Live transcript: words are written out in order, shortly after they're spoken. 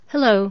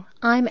Hello,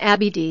 I'm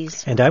Abby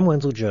Dees. And I'm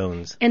Wenzel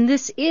Jones. And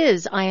this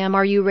is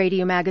IMRU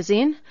Radio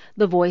Magazine,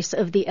 the voice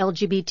of the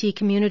LGBT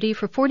community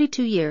for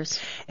 42 years.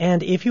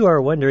 And if you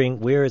are wondering,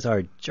 where is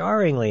our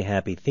jarringly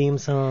happy theme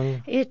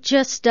song? It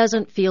just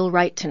doesn't feel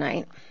right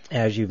tonight.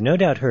 As you've no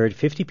doubt heard,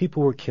 50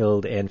 people were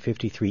killed and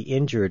 53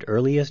 injured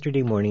early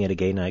yesterday morning at a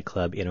gay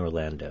nightclub in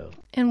Orlando.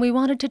 And we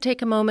wanted to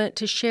take a moment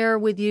to share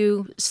with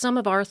you some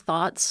of our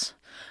thoughts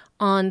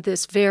on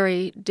this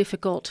very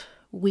difficult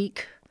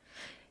week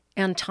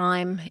and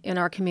time in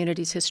our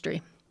community's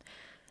history.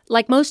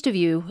 Like most of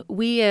you,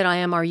 we at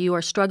IMRU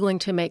are struggling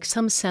to make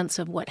some sense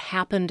of what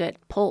happened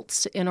at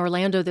Pulse in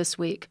Orlando this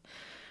week.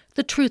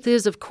 The truth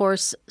is, of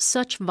course,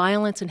 such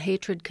violence and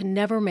hatred can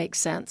never make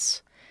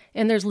sense,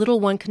 and there's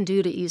little one can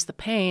do to ease the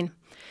pain.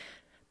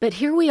 But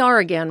here we are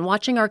again,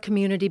 watching our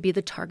community be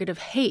the target of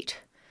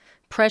hate.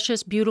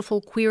 Precious, beautiful,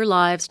 queer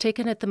lives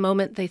taken at the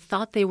moment they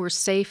thought they were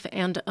safe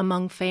and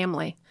among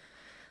family.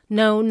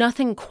 No,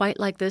 nothing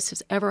quite like this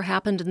has ever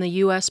happened in the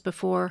U.S.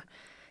 before,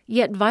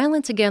 yet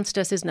violence against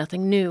us is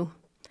nothing new.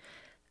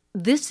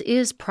 This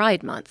is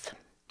Pride Month.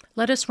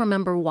 Let us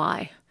remember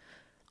why.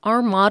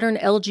 Our modern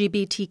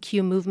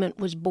LGBTQ movement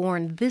was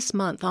born this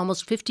month,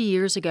 almost 50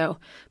 years ago,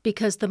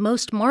 because the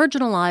most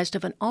marginalized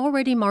of an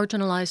already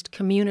marginalized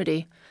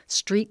community,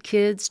 street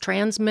kids,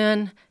 trans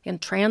men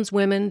and trans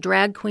women,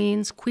 drag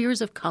queens, queers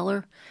of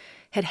color,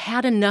 had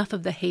had enough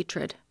of the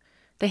hatred.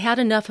 They had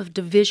enough of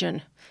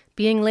division,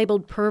 being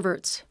labeled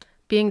perverts,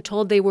 being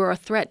told they were a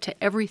threat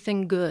to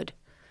everything good.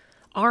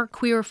 Our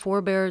queer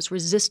forebears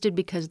resisted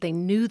because they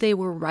knew they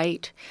were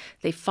right.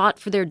 They fought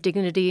for their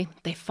dignity.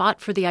 They fought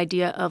for the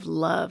idea of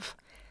love.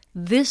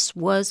 This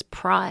was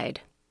pride.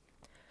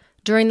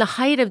 During the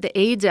height of the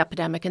AIDS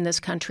epidemic in this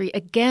country,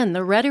 again,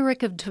 the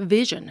rhetoric of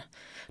division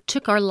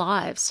took our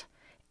lives.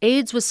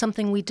 AIDS was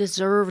something we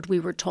deserved, we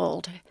were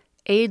told.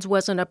 AIDS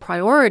wasn't a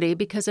priority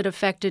because it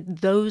affected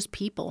those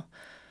people.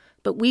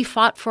 But we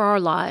fought for our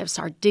lives,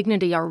 our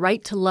dignity, our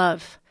right to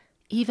love,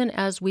 even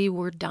as we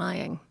were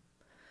dying.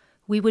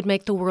 We would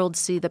make the world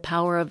see the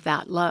power of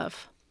that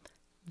love.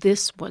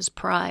 This was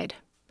pride.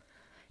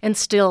 And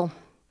still,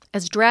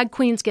 as drag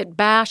queens get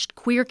bashed,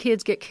 queer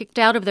kids get kicked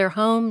out of their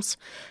homes,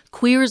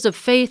 queers of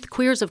faith,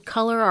 queers of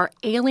color are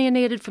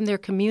alienated from their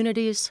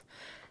communities,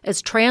 as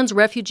trans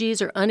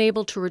refugees are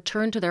unable to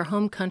return to their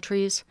home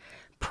countries,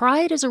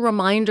 pride is a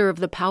reminder of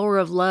the power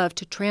of love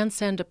to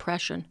transcend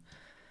oppression.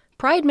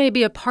 Pride may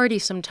be a party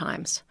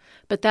sometimes,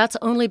 but that's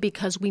only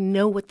because we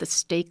know what the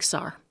stakes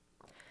are.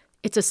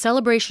 It's a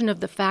celebration of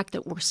the fact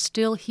that we're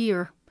still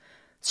here,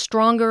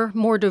 stronger,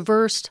 more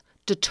diverse,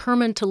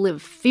 determined to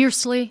live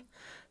fiercely,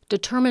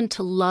 determined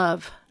to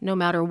love no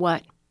matter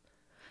what.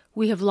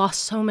 We have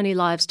lost so many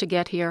lives to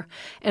get here,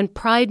 and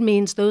pride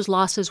means those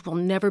losses will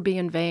never be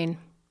in vain.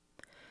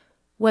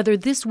 Whether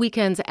this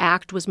weekend's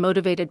act was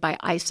motivated by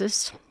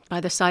ISIS, by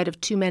the sight of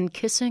two men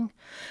kissing,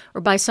 or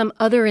by some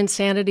other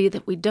insanity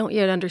that we don't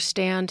yet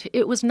understand,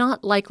 it was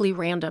not likely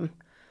random.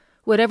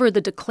 Whatever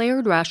the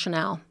declared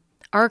rationale,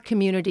 our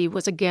community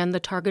was again the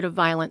target of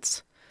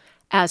violence,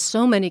 as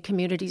so many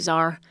communities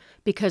are,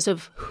 because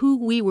of who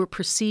we were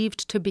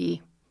perceived to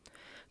be.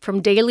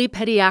 From daily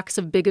petty acts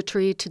of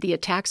bigotry to the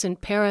attacks in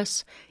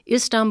Paris,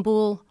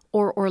 Istanbul,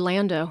 or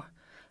Orlando,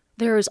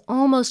 there is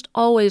almost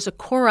always a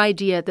core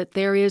idea that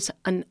there is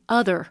an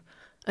other,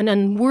 an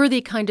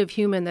unworthy kind of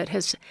human that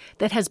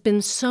has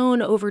been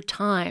sown over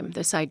time,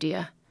 this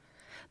idea.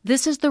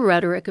 This is the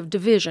rhetoric of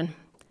division,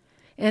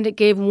 and it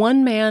gave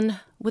one man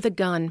with a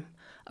gun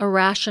a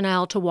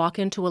rationale to walk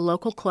into a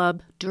local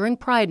club during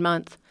Pride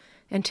Month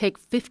and take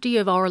 50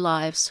 of our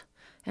lives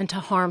and to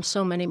harm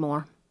so many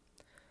more.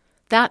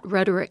 That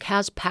rhetoric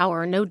has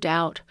power, no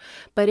doubt,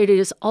 but it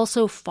is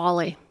also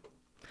folly.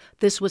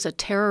 This was a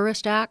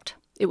terrorist act.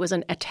 It was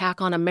an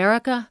attack on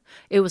America.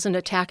 It was an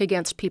attack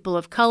against people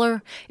of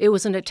color. It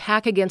was an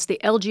attack against the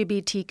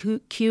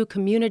LGBTQ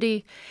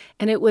community.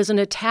 And it was an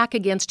attack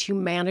against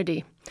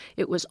humanity.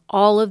 It was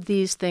all of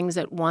these things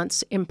at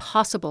once,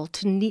 impossible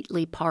to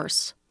neatly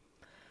parse.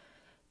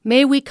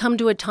 May we come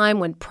to a time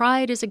when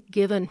pride is a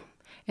given,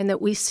 and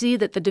that we see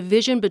that the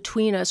division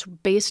between us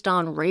based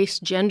on race,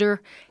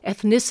 gender,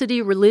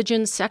 ethnicity,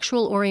 religion,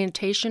 sexual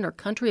orientation, or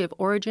country of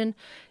origin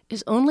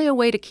is only a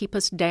way to keep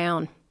us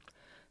down.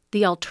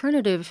 The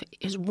alternative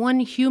is one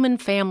human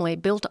family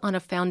built on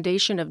a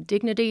foundation of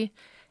dignity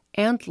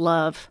and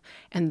love,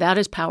 and that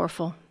is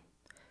powerful.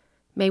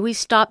 May we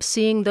stop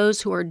seeing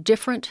those who are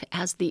different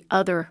as the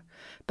other,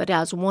 but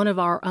as one of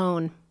our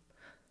own.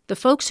 The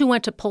folks who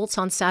went to Pulse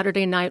on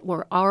Saturday night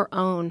were our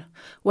own,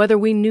 whether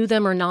we knew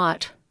them or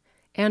not,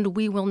 and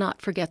we will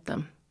not forget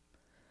them.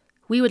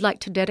 We would like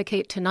to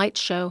dedicate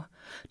tonight's show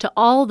to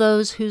all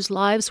those whose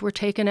lives were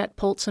taken at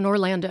Pulse in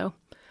Orlando,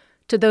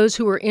 to those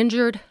who were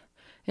injured,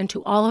 and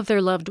to all of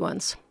their loved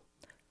ones.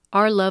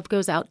 Our love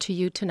goes out to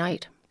you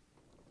tonight.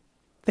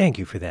 Thank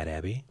you for that,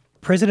 Abby.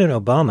 President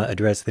Obama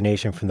addressed the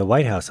nation from the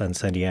White House on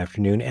Sunday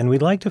afternoon, and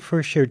we'd like to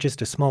first share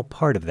just a small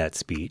part of that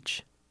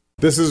speech.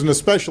 This is an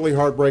especially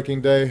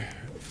heartbreaking day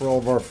for all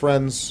of our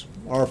friends,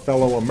 our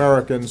fellow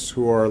Americans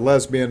who are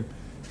lesbian,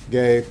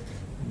 gay,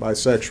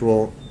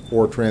 bisexual,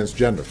 or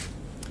transgender.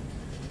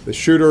 The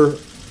shooter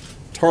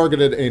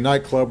targeted a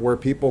nightclub where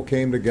people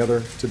came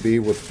together to be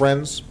with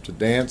friends, to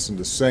dance and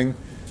to sing,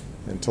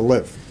 and to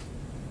live.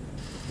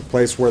 The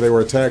place where they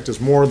were attacked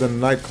is more than a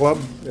nightclub.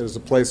 It is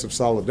a place of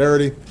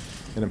solidarity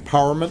and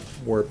empowerment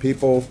where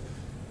people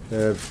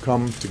have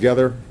come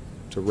together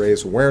to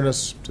raise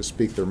awareness, to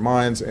speak their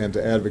minds, and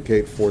to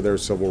advocate for their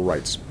civil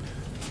rights.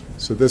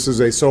 So this is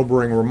a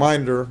sobering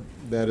reminder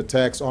that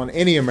attacks on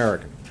any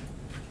American,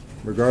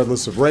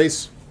 regardless of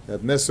race,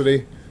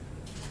 ethnicity,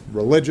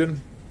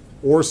 religion,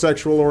 or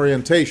sexual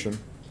orientation,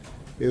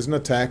 is an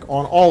attack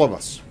on all of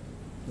us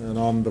and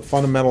on the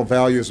fundamental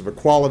values of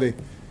equality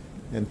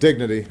and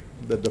dignity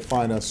that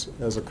define us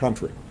as a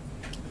country.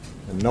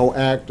 And no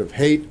act of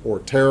hate or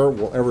terror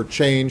will ever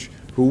change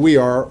who we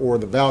are or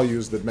the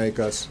values that make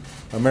us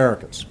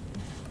Americans.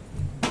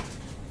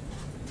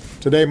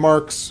 Today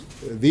marks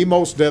the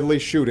most deadly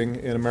shooting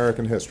in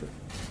American history.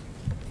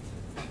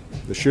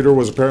 The shooter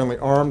was apparently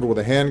armed with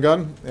a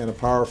handgun and a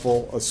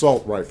powerful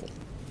assault rifle.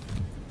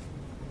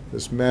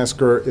 This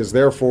massacre is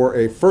therefore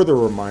a further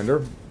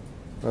reminder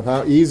of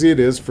how easy it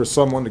is for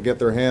someone to get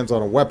their hands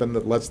on a weapon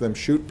that lets them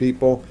shoot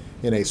people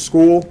in a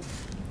school,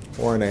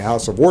 or in a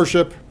house of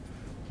worship,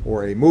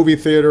 or a movie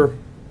theater,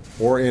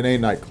 or in a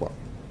nightclub.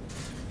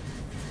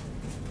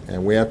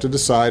 And we have to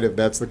decide if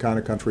that's the kind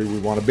of country we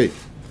want to be.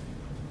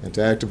 And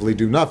to actively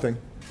do nothing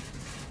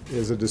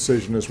is a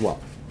decision as well.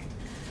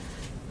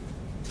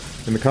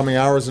 In the coming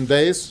hours and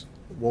days,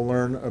 we'll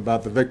learn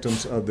about the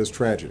victims of this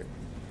tragedy.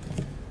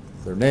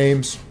 Their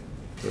names,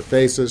 their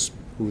faces,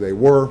 who they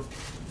were,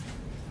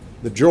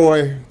 the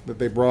joy that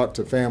they brought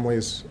to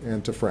families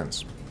and to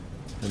friends,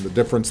 and the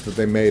difference that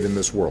they made in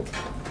this world.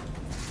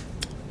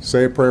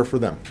 Say a prayer for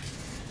them,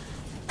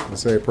 and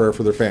say a prayer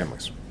for their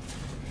families.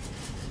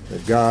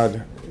 That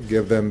God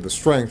give them the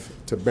strength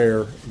to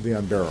bear the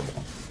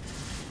unbearable,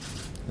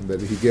 and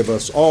that He give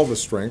us all the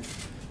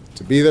strength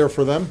to be there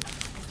for them,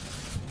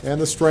 and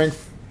the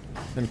strength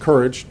and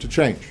courage to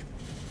change.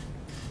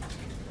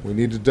 We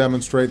need to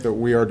demonstrate that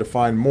we are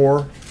defined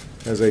more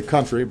as a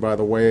country by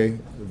the way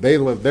they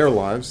live their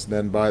lives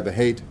than by the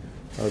hate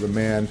of the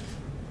man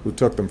who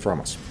took them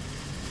from us.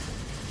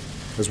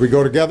 As we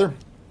go together,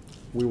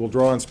 we will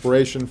draw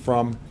inspiration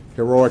from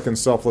heroic and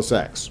selfless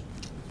acts.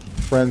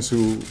 Friends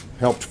who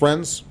helped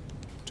friends,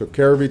 took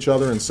care of each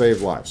other, and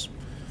saved lives.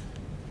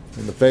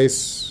 In the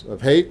face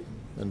of hate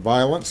and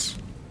violence,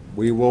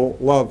 we will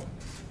love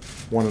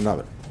one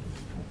another.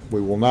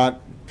 We will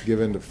not give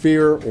in to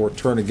fear or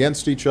turn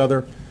against each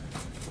other.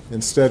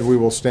 Instead, we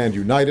will stand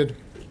united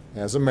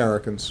as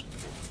Americans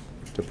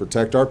to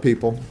protect our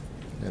people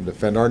and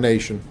defend our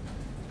nation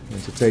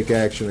and to take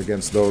action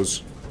against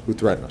those who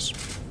threaten us.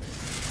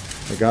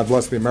 May God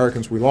bless the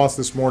Americans we lost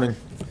this morning.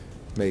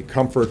 May He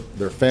comfort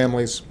their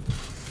families.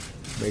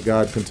 May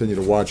God continue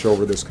to watch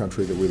over this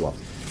country that we love.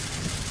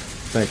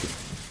 Thank you.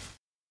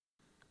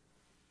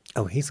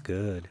 Oh, he's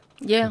good.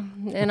 Yeah,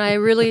 and I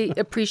really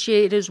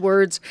appreciate his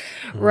words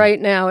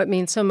right now. It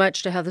means so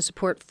much to have the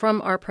support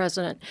from our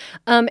president.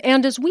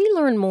 And as we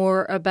learn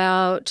more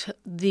about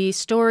the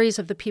stories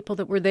of the people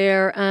that were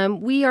there,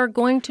 we are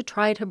going to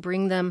try to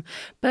bring them.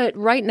 But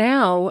right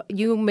now,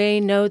 you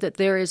may know that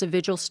there is a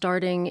vigil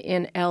starting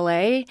in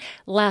L.A.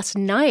 Last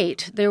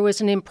night, there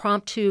was an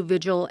impromptu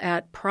vigil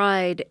at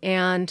Pride,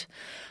 and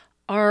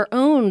our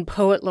own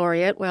poet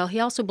laureate, well, he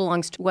also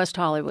belongs to West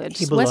Hollywood.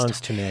 He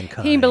belongs to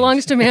mankind. He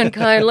belongs to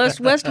mankind.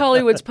 West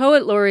Hollywood's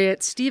poet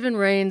laureate, Stephen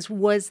Rains,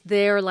 was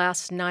there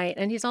last night,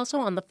 and he's also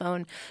on the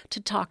phone to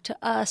talk to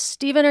us.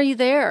 Stephen, are you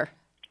there?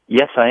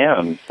 Yes, I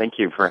am. Thank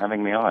you for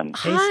having me on.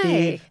 Hey, Hi.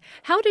 Steve.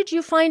 How did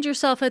you find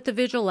yourself at the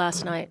vigil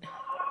last night?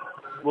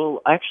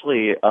 Well,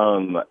 actually,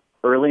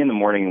 early in the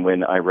morning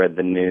when I read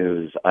the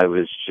news, I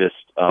was just...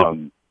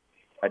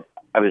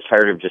 I was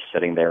tired of just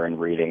sitting there and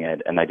reading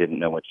it, and I didn't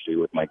know what to do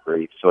with my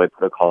grief. So I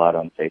put a call out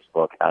on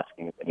Facebook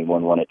asking if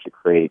anyone wanted to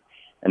create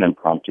an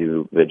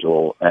impromptu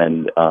vigil,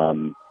 and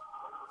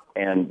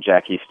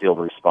Jackie Steele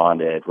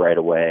responded right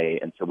away.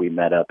 And so we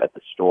met up at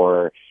the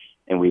store,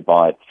 and we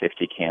bought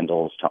 50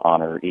 candles to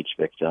honor each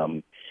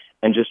victim.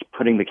 And just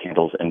putting the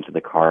candles into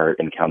the cart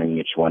and counting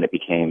each one, it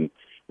became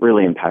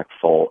really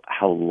impactful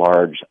how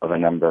large of a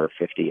number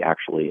 50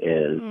 actually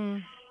is.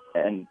 Mm.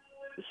 And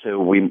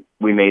so we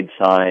made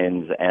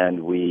signs,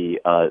 and we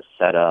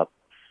set up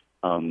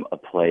a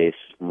place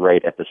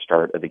right at the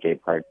start of the Gay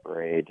Pride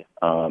Parade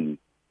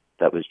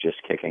that was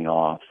just kicking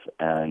off,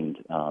 and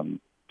I'm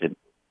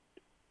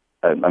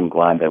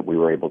glad that we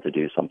were able to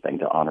do something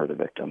to honor the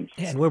victims.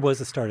 Yeah, and where was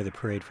the start of the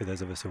parade for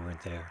those of us who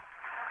weren't there?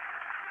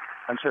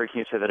 I'm sorry, can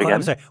you say that again?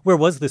 I'm sorry. Where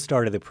was the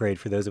start of the parade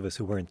for those of us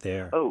who weren't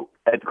there? Oh,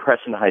 at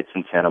Crescent Heights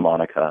in Santa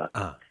Monica.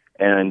 Ah.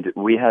 And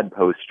we had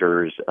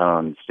posters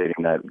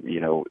stating that,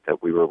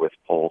 that we were with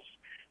Pulse.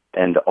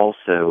 And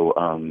also,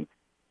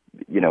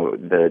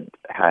 the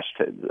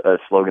hashtag, a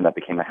slogan that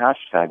became a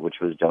hashtag, which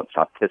was "Don't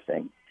Stop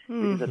Kissing."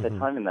 Mm-hmm. Because at the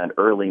time in that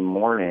early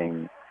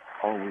morning,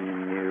 all we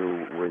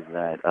knew was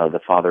that the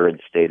father had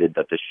stated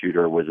that the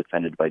shooter was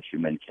offended by two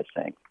men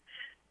kissing.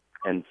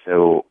 And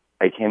so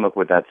I came up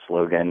with that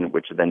slogan,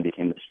 which then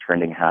became this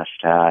trending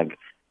hashtag.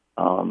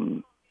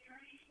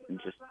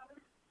 Just,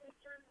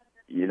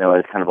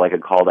 it's kind of like a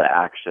call to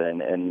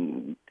action,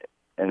 and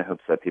in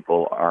hopes that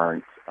people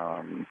aren't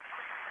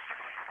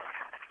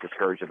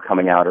discouraged of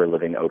coming out or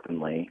living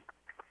openly.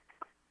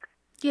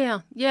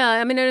 Yeah.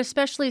 I mean, and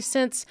especially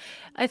since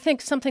I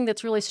think something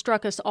that's really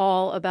struck us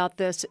all about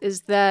this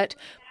is that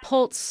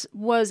Pulse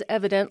was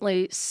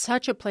evidently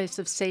such a place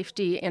of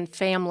safety and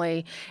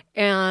family.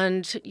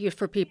 And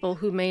for people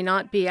who may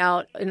not be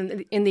out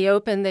in the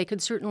open, they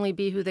could certainly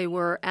be who they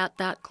were at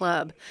that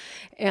club.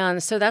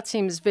 And so that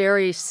seems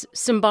very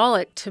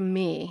symbolic to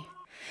me.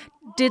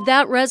 Did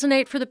that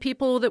resonate for the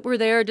people that were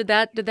there? Did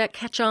that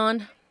catch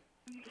on?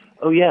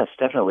 Oh, yes,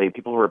 definitely.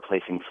 People were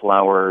placing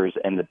flowers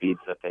and the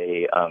beads that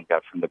they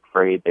got from the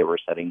parade they were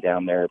setting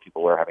down there.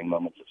 People were having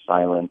moments of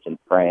silence and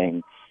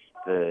praying.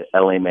 The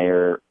LA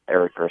Mayor,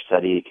 Eric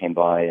Garcetti, came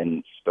by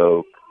and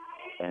spoke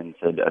and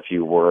said a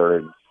few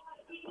words.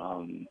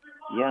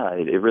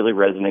 It really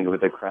resonated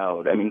with the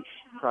crowd. I mean,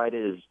 Pride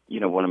is,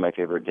 one of my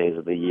favorite days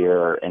of the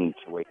year, and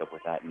to wake up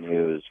with that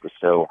news was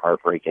so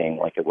heartbreaking,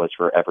 like it was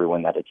for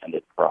everyone that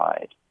attended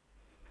Pride.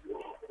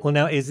 Well,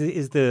 now,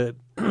 is the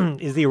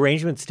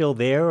arrangement still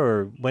there,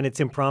 or when it's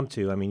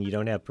impromptu? I mean, you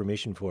don't have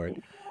permission for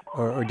it,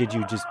 or did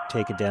you just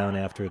take it down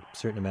after a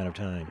certain amount of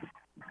time?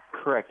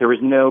 Correct. There was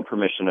no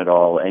permission at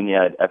all, and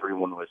yet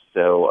everyone was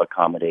so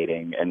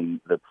accommodating, and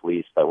the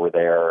police that were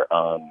there,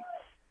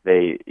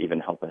 they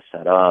even helped us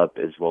set up,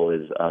 as well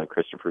as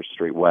Christopher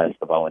Street West,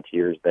 the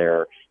volunteers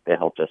there. They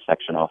helped us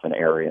section off an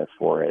area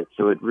for it.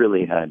 So it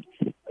really had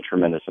a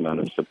tremendous amount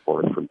of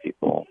support from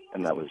people,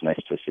 and that was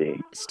nice to see.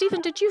 Stephen,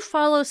 did you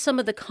follow some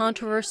of the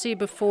controversy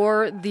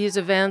before these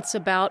events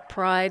about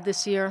Pride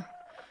this year?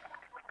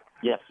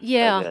 Yes,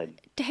 yeah. I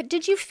did.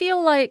 Did you feel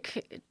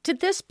like, did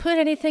this put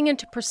anything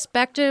into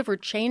perspective or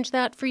change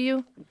that for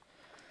you?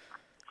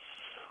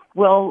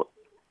 Well,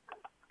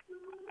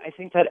 I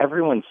think that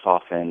everyone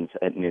softens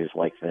at news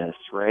like this,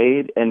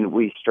 right? And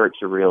we start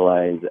to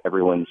realize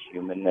everyone's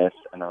humanness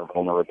and our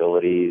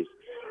vulnerabilities.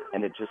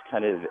 And it just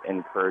kind of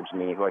encouraged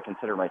me, who I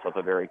consider myself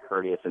a very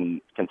courteous and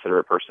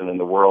considerate person in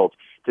the world,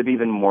 to be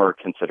even more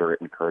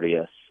considerate and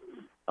courteous.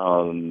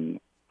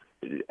 Everyone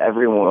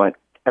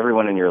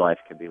in your life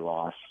could be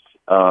lost.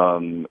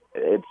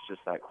 It's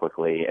just that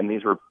quickly. And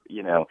these were,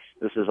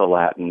 this is a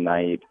Latin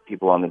night,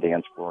 people on the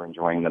dance floor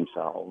enjoying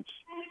themselves,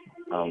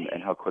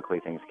 and how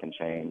quickly things can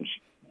change.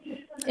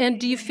 And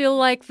do you feel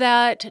like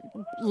that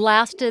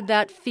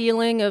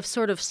feeling of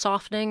sort of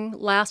softening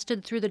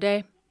lasted through the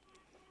day?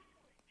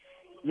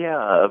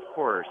 Yeah, of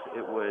course.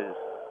 It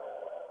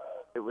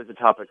was a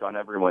topic on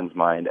everyone's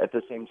mind. At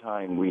the same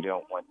time, we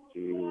don't want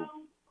to,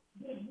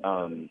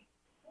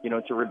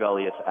 it's a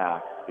rebellious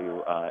act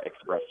to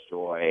express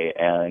joy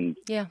and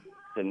to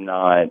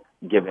not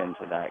give in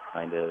to that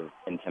kind of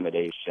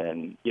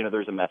intimidation.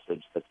 There's a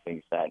message that's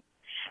being sent.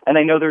 And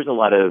I know there's a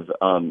lot of,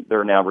 there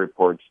are now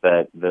reports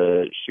that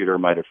the shooter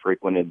might have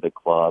frequented the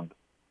club,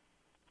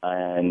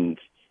 and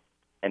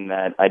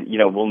that,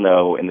 we'll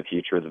know in the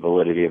future the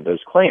validity of those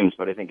claims,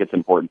 but I think it's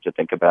important to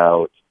think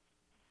about,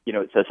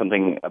 it says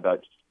something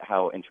about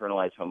how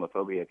internalized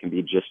homophobia can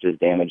be just as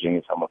damaging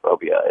as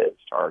homophobia is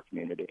to our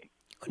community.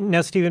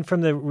 Now, Stephen,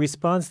 from the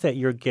response that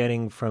you're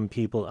getting from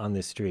people on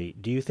the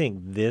street, do you think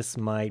this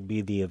might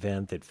be the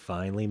event that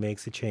finally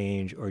makes a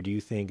change, or do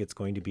you think it's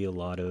going to be a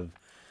lot of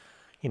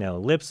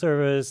lip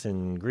service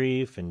and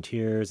grief and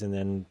tears, and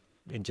then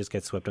it just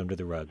gets swept under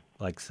the rug,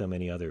 like so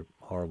many other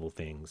horrible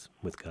things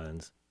with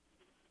guns?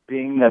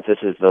 Being that this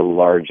is the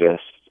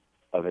largest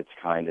of its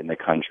kind in the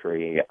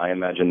country, I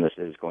imagine this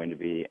is going to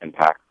be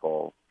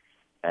impactful,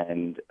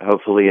 and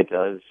hopefully it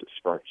does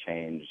spark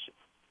change.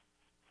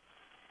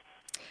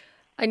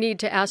 I need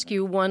to ask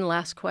you one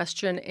last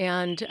question,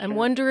 and I'm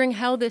wondering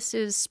how this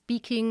is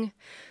speaking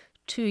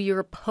to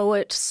your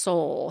poet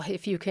soul,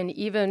 if you can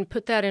even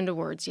put that into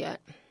words yet.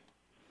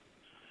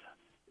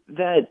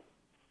 That,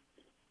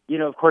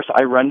 of course,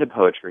 I run to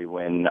poetry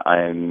when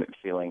I'm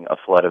feeling a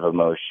flood of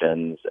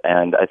emotions,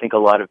 and I think a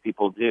lot of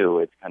people do.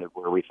 It's kind of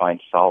where we find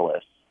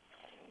solace,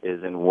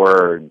 is in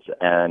words,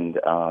 and,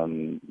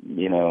 and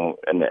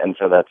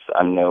so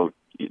I'm no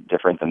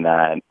different than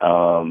that.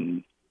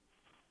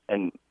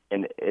 And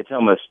it's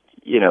almost,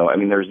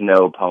 there's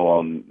no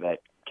poem that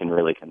can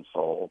really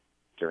console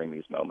during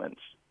these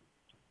moments.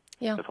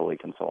 Yeah. To fully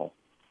console.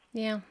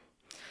 Yeah.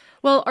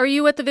 Well, are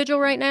you at the vigil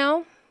right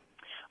now?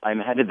 I'm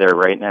headed there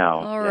right now.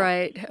 All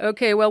right.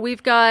 Okay. Well,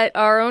 we've got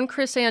our own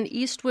Chris Ann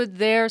Eastwood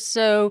there,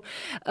 so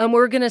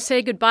we're going to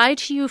say goodbye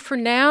to you for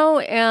now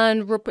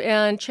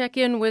and check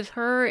in with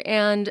her,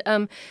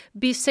 and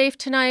be safe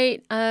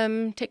tonight.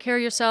 Take care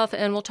of yourself,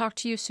 and we'll talk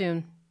to you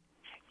soon.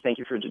 Thank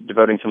you for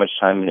devoting so much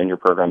time in your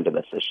program to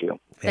this issue.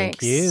 Thanks.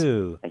 Thank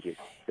you. Thank you.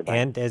 Goodbye.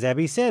 And as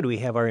Abby said, we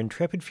have our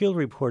intrepid field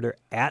reporter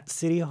at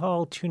City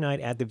Hall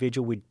tonight at the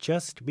vigil. We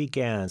just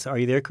began. So are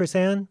you there, Chris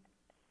Ann?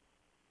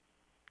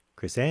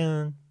 Chris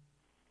Ann?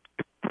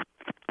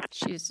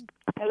 She's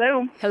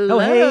Hello. hello. Oh,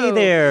 hey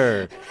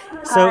there.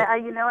 So, Hi,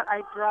 you know what?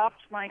 I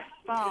dropped my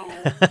phone,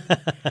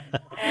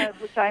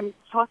 which I'm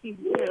talking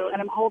to, and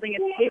I'm holding a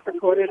tape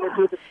recorder to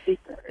do the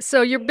speaker.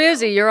 So you're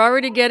busy. You're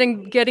already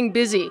getting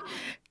busy.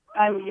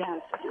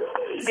 Yes.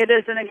 It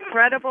is an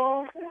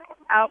incredible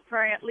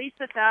outpouring, at least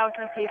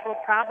 1,000 people,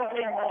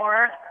 probably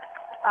more.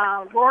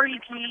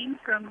 Lori Jean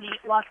from the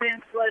Los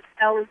Angeles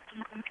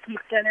LGBT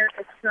Center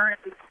is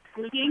currently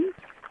speaking.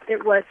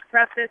 It was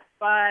prefaced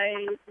by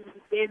the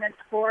Gay Men's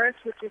Chorus,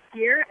 which is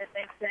here, and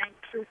they sang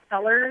True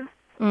Colors.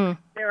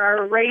 There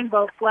are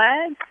rainbow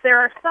flags. There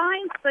are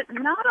signs, but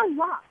not a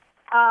lot.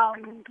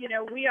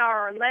 We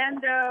are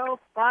Orlando,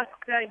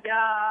 Basta,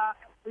 Ya.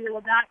 We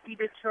will not be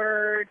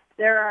deterred.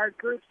 There are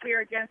groups here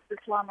against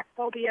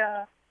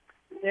Islamophobia.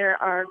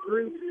 There are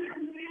groups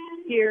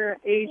here,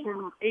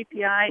 Asian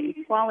API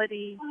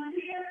equality.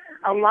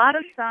 A lot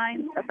of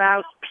signs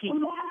about peace.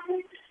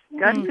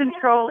 Gun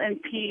control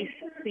and peace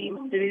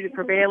seems to be the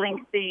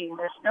prevailing theme.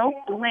 There's no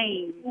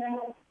blame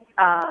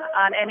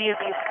on any of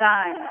these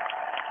signs.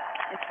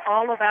 It's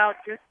all about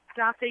just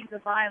stopping the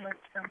violence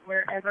from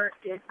wherever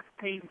it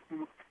came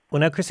from. well,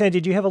 now, Chrisanne,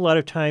 did you have a lot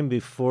of time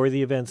before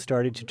the event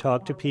started to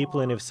talk to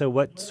people? And if so,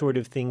 what sort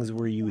of things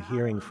were you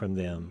hearing from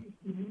them?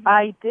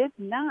 I did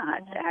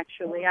not,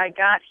 actually. I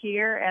got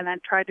here and I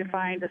tried to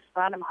find a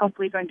spot. I'm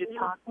hopefully going to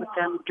talk with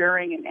them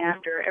during and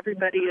after.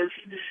 Everybody is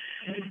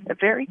a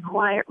very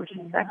quiet,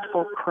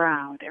 respectful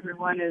crowd.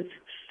 Everyone is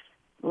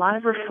a lot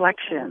of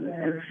reflection.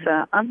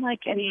 It's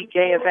unlike any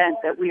gay event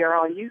that we are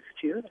all used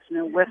to. There's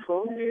no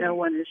whistles. No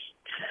one is,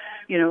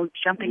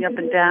 jumping up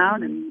and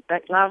down and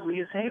loud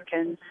music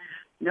and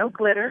no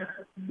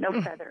glitter, no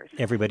feathers.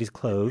 Everybody's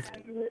clothed.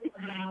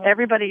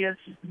 Everybody is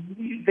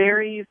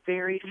very,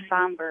 very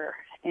somber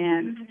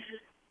and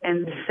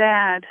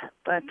sad,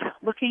 but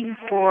looking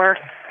for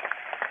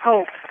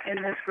hope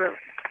in this group.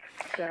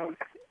 So,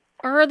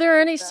 Are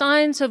there any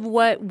signs of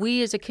what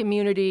we as a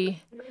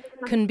community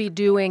can be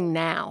doing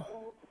now?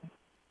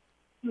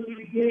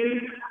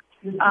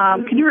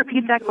 Can you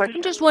repeat that question?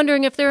 I'm just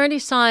wondering if there are any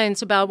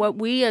signs about what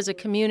we as a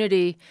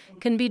community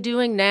can be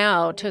doing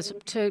now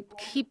to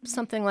keep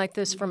something like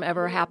this from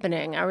ever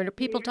happening. Are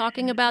people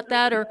talking about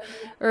that, or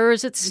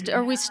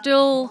are we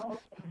still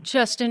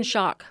just in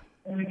shock?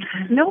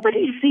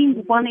 Nobody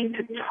seemed wanting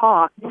to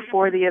talk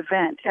before the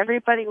event.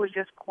 Everybody was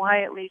just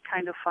quietly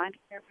kind of finding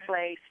their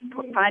place,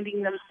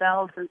 finding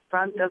themselves in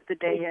front of the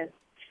dais.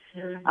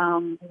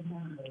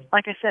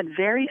 Like I said,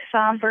 very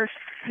somber,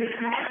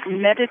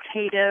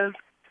 meditative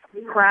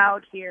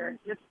crowd here,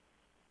 just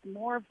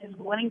more of just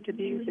wanting to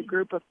be with a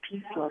group of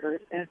peace lovers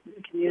as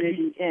the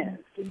community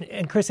is.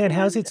 And Chrisanne,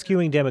 how's it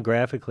skewing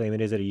demographically? I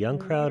mean, is it a young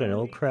crowd, an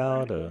old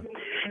crowd?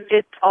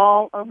 It's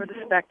all over the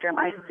spectrum.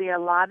 I see a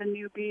lot of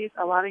newbies,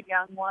 a lot of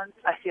young ones.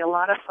 I see a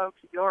lot of folks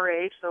your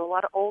age, so a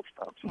lot of old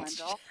folks,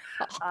 Wendell.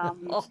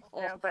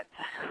 But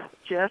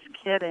just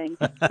kidding.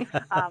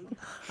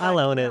 I'll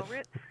own it.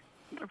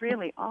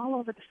 Really, all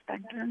over the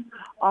spectrum,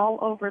 all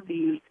over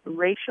the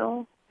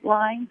racial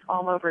lines,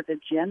 all over the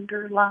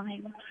gender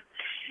lines.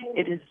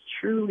 It is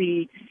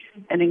truly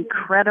an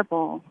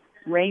incredible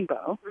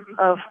rainbow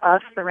of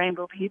us, the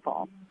rainbow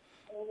people,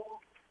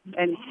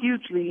 and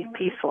hugely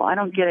peaceful. I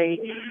don't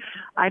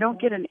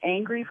get an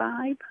angry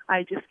vibe.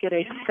 I just get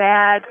a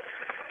sad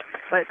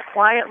but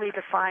quietly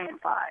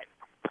defiant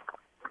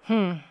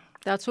vibe.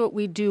 That's what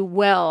we do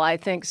well, I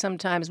think.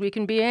 Sometimes we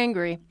can be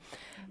angry,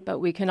 but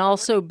we can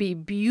also be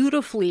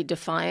beautifully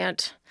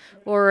defiant.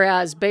 Or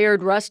as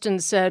Bayard Rustin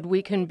said,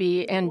 we can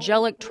be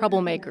angelic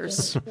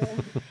troublemakers.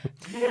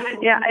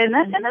 Yeah, and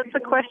that's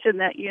the question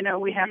that,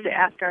 we have to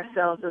ask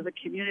ourselves as a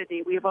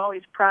community. We've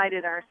always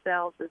prided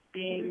ourselves as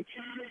being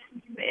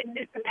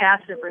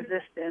passive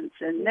resistance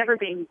and never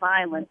being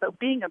violent, but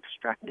being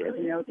obstructive.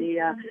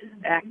 The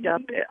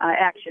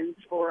actions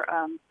for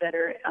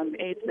better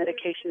AIDS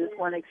medication is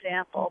one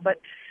example.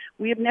 But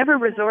we have never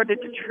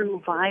resorted to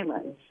true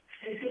violence.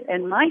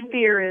 And my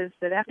fear is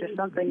that after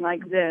something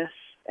like this,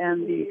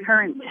 and the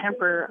current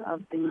temper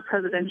of the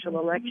presidential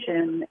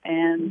election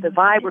and the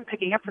vibe we're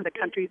picking up from the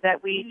country,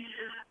 that we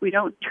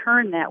don't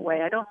turn that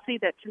way. I don't see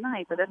that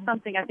tonight, but that's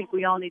something I think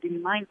we all need to be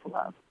mindful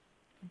of.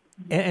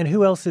 And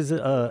who else is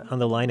on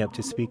the lineup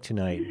to speak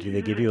tonight? Did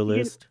they give you a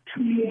list?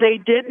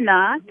 They did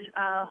not.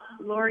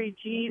 Lori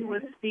Jean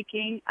was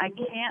speaking. I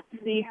can't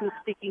see who's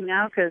speaking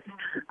now because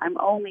I'm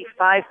only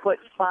 5'5",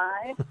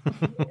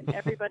 and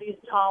everybody's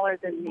taller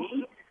than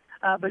me.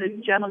 But a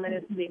gentleman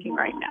is speaking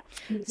right now.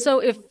 So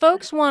if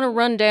folks want to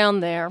run down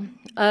there,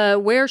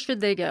 where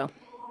should they go?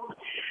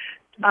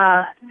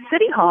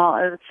 City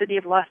Hall of the City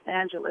of Los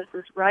Angeles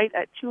is right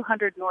at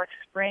 200 North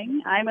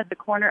Spring. I'm at the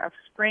corner of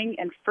Spring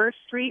and First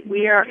Street.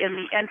 We are in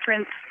the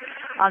entrance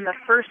on the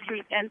First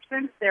Street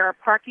entrance. There are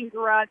parking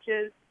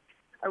garages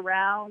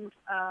around,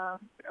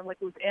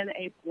 within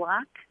a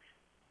block.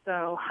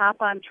 So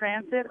hop on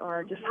transit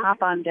or just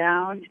hop on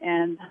down,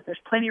 and there's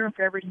plenty of room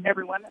for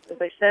everyone.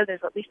 As I said,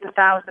 there's at least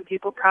 1,000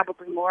 people,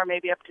 probably more,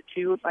 maybe up to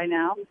 2 by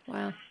now.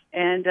 Wow.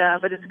 And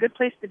but it's a good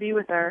place to be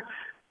with our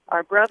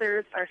our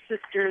brothers, our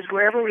sisters,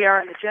 wherever we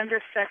are on the gender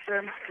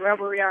spectrum,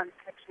 wherever we are on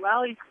the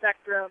sexuality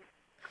spectrum,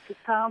 to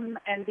come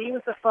and be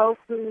with the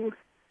folks who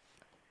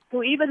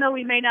even though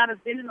we may not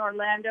have been in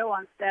Orlando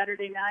on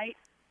Saturday night,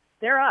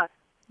 they're us.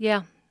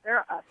 Yeah.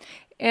 They're us.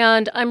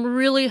 And I'm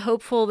really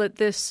hopeful that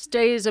this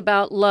stays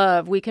about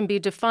love. We can be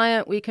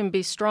defiant, we can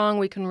be strong,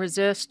 we can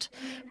resist,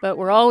 but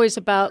we're always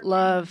about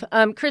love.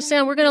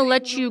 Chris-Ann, we're going to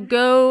let you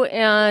go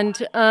and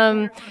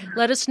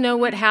let us know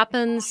what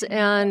happens,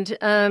 and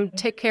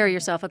take care of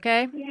yourself,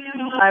 okay?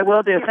 I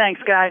will do.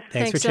 Thanks, guys.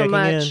 Thanks for so checking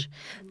much. in.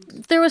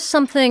 There was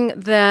something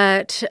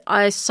that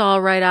I saw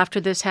right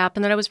after this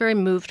happened that I was very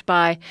moved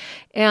by,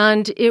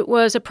 and it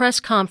was a press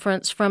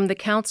conference from the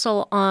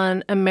Council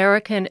on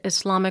American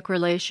Islamic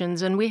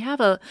Relations, and we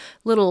have a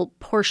little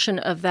portion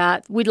of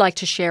that we'd like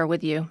to share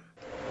with you.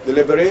 The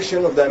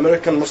liberation of the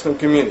American Muslim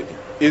community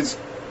is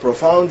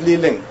profoundly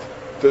linked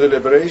to the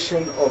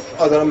liberation of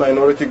other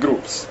minority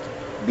groups,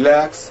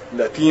 blacks,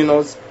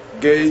 Latinos,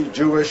 gay,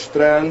 Jewish,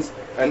 trans,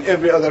 and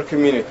every other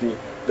community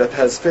that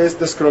has faced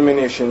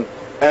discrimination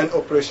and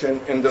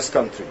oppression in this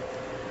country.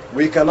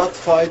 We cannot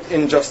fight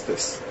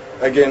injustice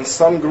against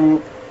some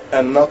group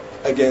and not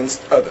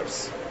against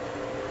others.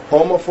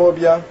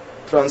 Homophobia,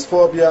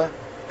 transphobia,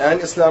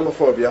 and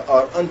Islamophobia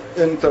are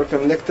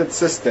interconnected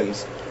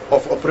systems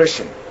of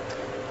oppression,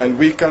 and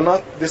we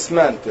cannot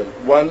dismantle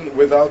one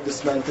without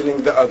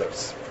dismantling the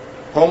others.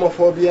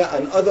 Homophobia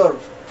and other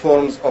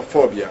forms of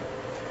phobia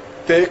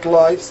take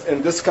lives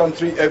in this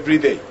country every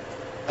day,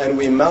 and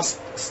we must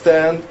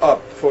stand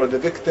up for the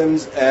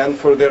victims and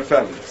for their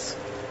families.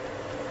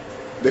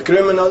 The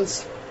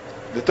criminals,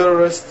 the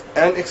terrorists,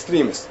 and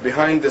extremists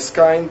behind this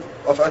kind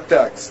of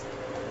attacks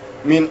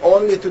mean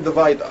only to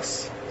divide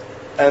us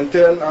and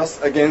turn us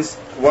against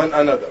one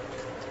another.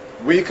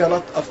 We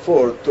cannot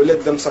afford to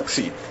let them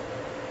succeed.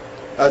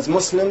 As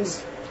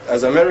Muslims,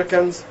 as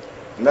Americans,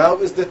 now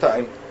is the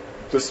time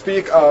to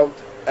speak out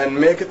and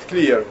make it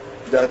clear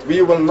that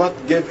we will not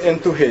give in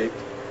to hate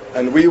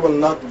and we will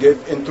not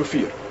give in to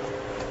fear.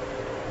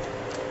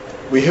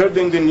 We heard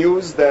in the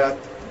news that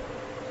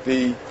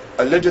the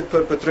alleged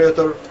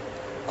perpetrator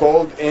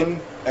called in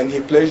and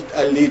he pledged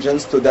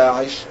allegiance to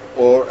Daesh,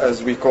 or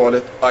as we call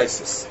it,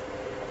 ISIS.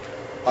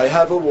 I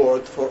have a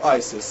word for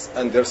ISIS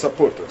and their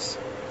supporters.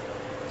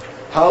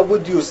 How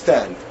would you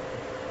stand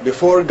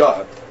before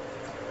God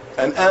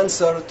and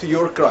answer to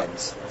your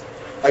crimes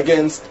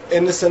against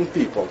innocent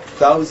people,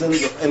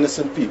 thousands of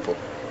innocent people,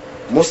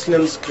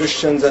 Muslims,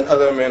 Christians, and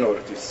other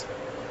minorities?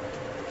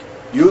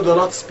 You do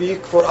not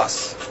speak for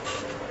us.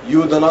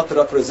 You do not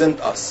represent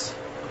us.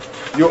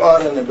 You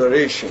are an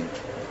aberration.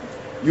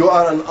 You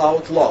are an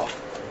outlaw,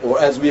 or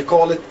as we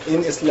call it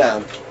in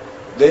Islam,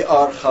 they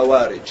are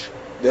Khawarij.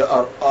 They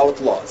are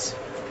outlaws.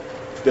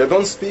 They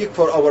don't speak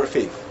for our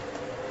faith.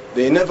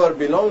 They never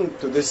belonged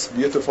to this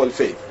beautiful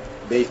faith.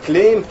 They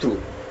claim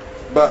to,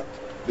 but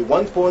the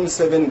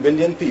 1.7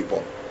 billion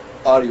people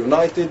are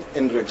united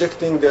in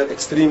rejecting their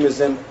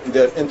extremism,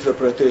 their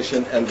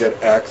interpretation, and their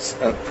acts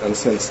and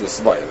senseless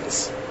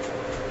violence.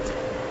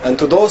 And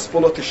to those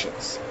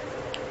politicians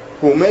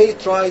who may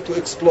try to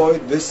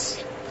exploit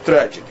this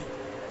tragedy,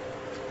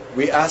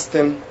 we ask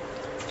them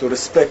to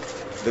respect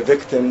the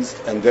victims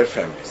and their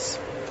families.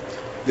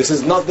 This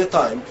is not the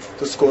time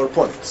to score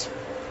points.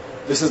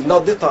 This is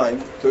not the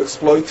time to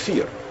exploit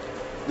fear.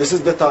 This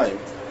is the time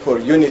for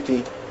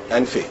unity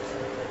and faith.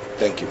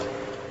 Thank you.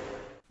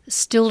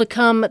 Still to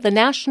come, the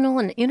national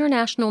and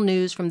international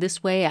news from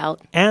this way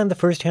out. And the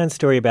first-hand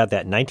story about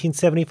that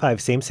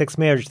 1975 same-sex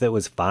marriage that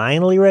was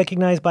finally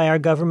recognized by our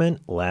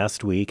government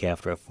last week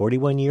after a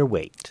 41-year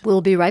wait.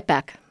 We'll be right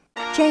back.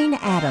 Jane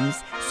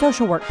Addams,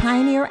 social work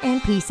pioneer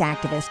and peace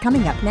activist,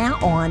 coming up now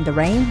on The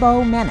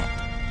Rainbow Minute.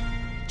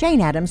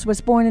 Jane Addams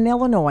was born in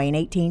Illinois in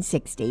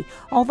 1860.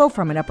 Although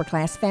from an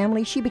upper-class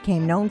family, she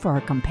became known for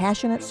her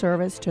compassionate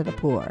service to the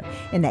poor.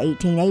 In the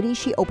 1880s,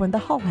 she opened the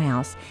Hull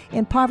House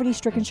in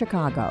poverty-stricken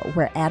Chicago,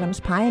 where Addams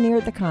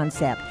pioneered the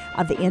concept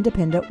of the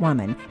independent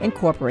woman,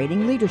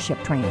 incorporating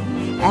leadership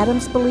training.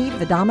 Addams believed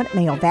the dominant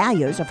male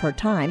values of her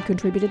time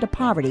contributed to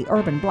poverty,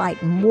 urban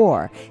blight, and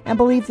war, and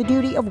believed the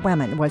duty of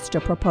women was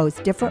to propose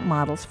different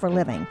models for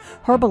living.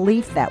 Her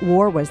belief that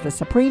war was the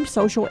supreme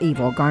social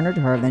evil garnered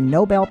her the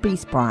Nobel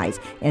Peace Prize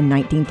in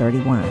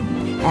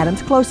 1931.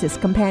 Addams'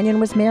 closest companion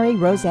was Mary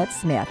Rosette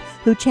Smith,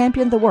 who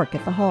championed the work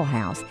at the Hull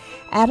House.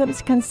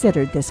 Addams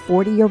considered this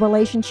 40-year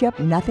relationship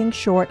nothing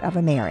short of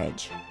a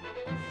marriage.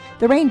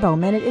 The Rainbow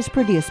Minute is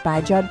produced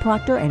by Judd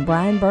Proctor and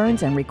Brian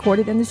Burns and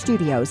recorded in the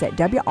studios at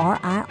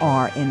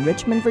WRIR in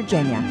Richmond,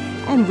 Virginia,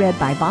 and read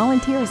by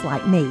volunteers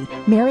like me,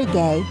 Mary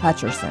Gay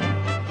Hutcherson.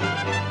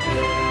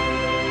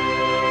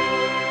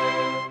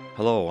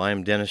 Hello,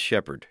 I'm Dennis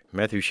Shepard,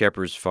 Matthew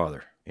Shepard's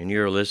father, and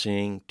you're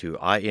listening to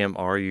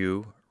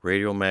IMRU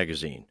Radio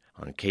Magazine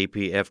on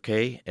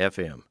KPFK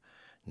FM,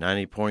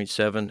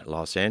 90.7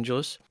 Los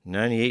Angeles,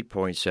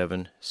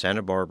 98.7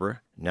 Santa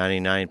Barbara,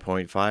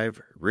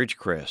 99.5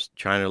 Ridgecrest,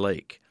 China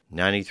Lake,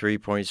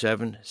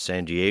 93.7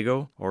 San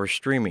Diego, or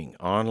streaming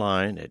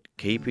online at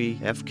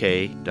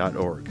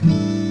kpfk.org.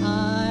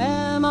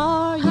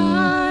 IMRU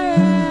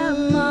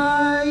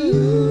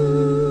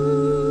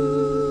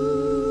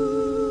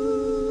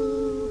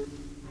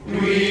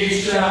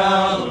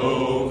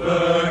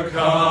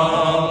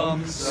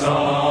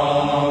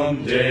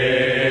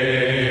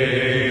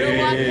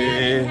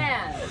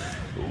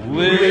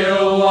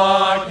We'll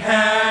walk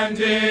hand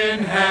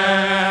in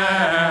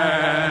hand.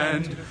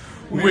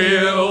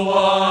 We'll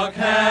walk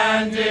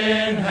hand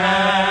in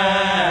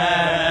hand.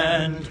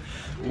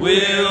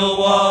 We'll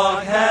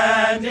walk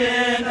hand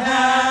in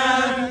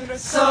hand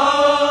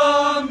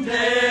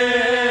someday.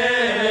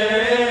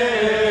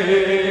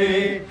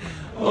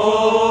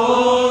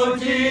 Oh,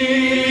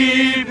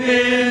 deep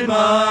in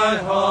my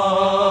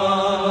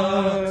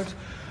heart,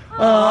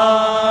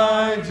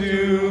 I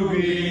do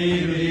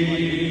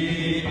believe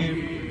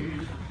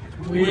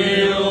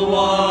we'll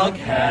walk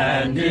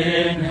hand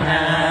in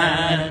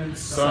hand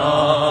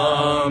someday.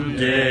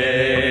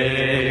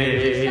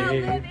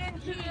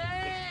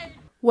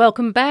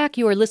 Welcome back.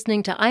 You are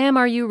listening to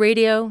IMRU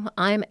Radio.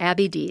 I'm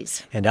Abby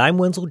Dees. And I'm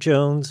Wenzel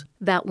Jones.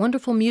 That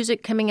wonderful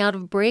music coming out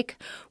of break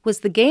was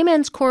the Gay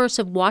Men's Chorus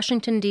of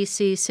Washington,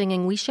 D.C.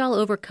 singing We Shall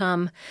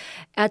Overcome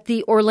at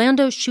the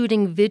Orlando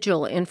shooting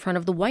vigil in front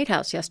of the White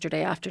House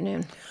yesterday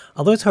afternoon.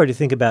 Although it's hard to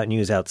think about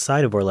news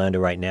outside of Orlando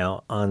right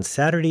now, on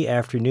Saturday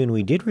afternoon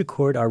we did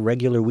record our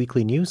regular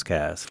weekly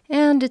newscast.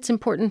 And it's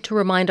important to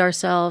remind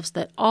ourselves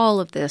that all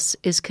of this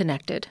is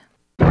connected.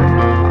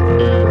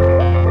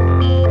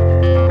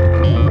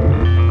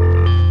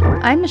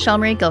 I'm Michelle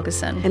Marie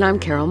Gilkison. And I'm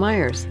Carol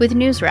Myers. With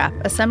News Wrap,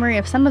 a summary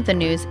of some of the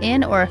news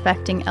in or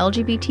affecting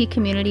LGBT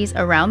communities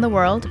around the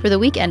world for the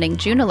week ending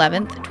June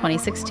 11th,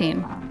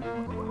 2016.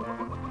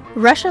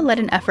 Russia led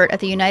an effort at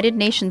the United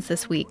Nations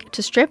this week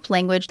to strip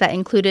language that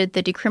included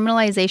the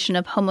decriminalization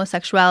of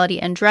homosexuality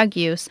and drug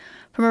use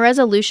from a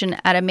resolution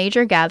at a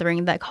major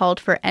gathering that called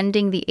for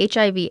ending the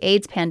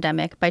HIV/AIDS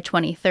pandemic by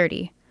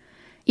 2030.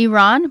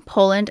 Iran,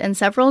 Poland, and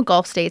several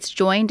Gulf states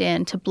joined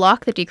in to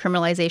block the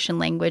decriminalization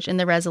language in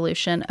the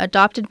resolution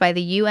adopted by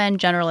the UN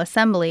General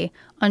Assembly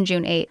on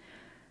June 8.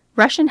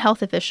 Russian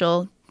health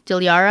official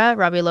Dilyara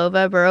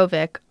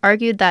Rabilova-Borovic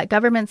argued that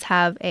governments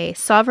have a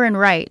sovereign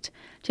right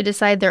to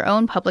decide their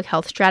own public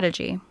health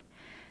strategy.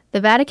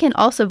 The Vatican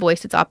also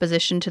voiced its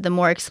opposition to the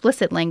more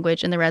explicit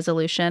language in the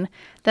resolution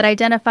that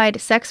identified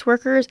sex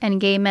workers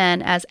and gay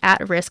men as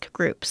at-risk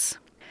groups.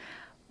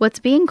 What's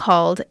being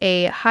called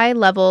a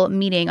high-level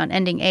meeting on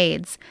ending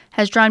AIDS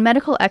has drawn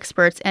medical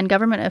experts and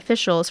government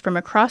officials from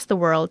across the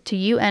world to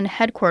UN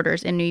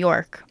headquarters in New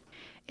York.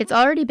 It's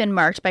already been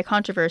marked by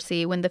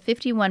controversy when the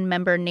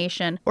 51-member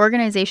nation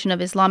Organization of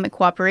Islamic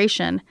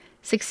Cooperation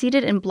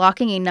succeeded in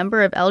blocking a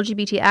number of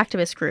LGBT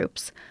activist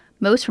groups,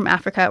 most from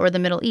Africa or the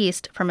Middle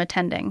East, from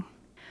attending.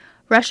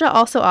 Russia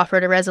also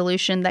offered a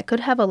resolution that could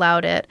have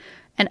allowed it,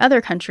 and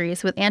other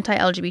countries with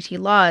anti-LGBT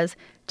laws,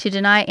 to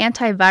deny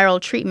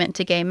antiviral treatment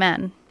to gay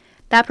men.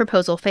 That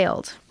proposal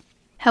failed.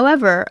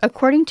 However,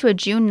 according to a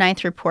June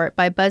 9th report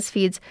by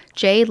BuzzFeed's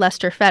J.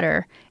 Lester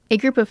Fetter, a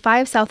group of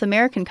 5 South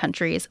American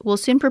countries will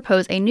soon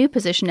propose a new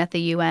position at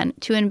the UN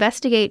to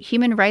investigate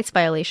human rights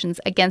violations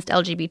against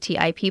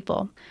LGBTI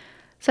people.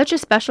 Such a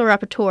special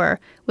rapporteur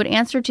would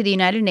answer to the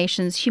United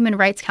Nations Human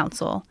Rights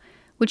Council,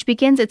 which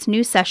begins its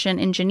new session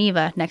in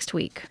Geneva next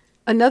week.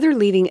 Another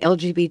leading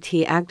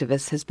LGBT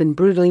activist has been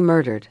brutally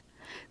murdered.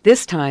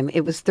 This time,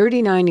 it was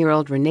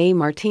 39-year-old René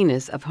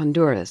Martinez of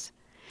Honduras.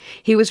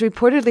 He was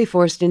reportedly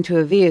forced into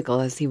a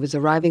vehicle as he was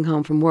arriving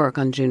home from work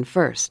on June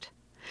 1st.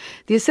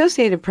 The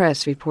Associated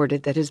Press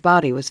reported that his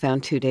body was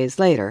found 2 days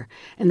later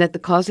and that the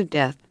cause of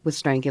death was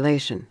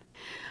strangulation.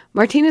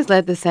 Martinez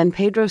led the San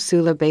Pedro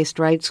Sula-based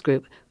rights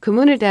group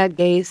Comunidad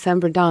Gay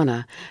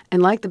Samberdana,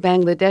 and like the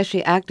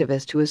Bangladeshi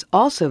activist who was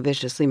also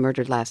viciously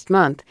murdered last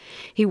month,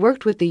 he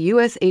worked with the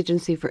U.S.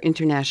 Agency for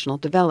International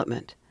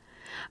Development.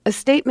 A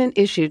statement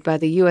issued by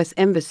the U.S.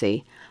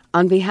 Embassy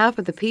on behalf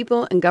of the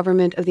people and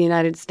government of the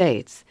United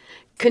States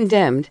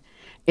condemned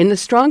in the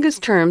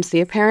strongest terms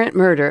the apparent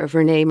murder of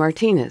René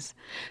Martinez,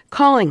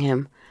 calling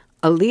him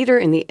a leader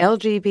in the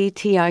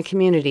LGBTI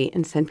community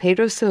in San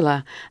Pedro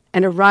Sula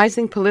and a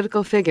rising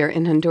political figure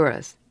in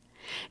Honduras.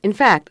 In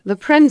fact, La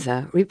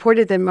Prensa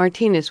reported that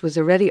Martinez was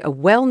already a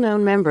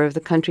well-known member of the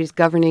country's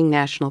governing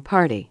National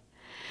Party.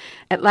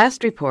 At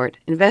last report,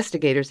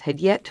 investigators had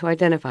yet to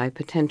identify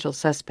potential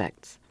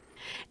suspects.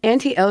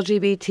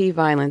 Anti-LGBT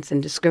violence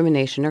and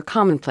discrimination are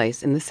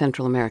commonplace in the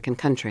Central American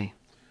country.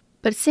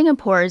 But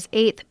Singapore's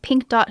 8th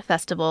Pink Dot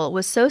Festival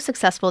was so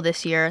successful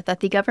this year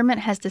that the government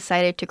has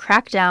decided to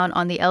crack down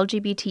on the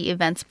LGBT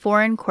event's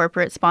foreign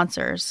corporate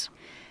sponsors.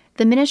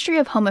 The Ministry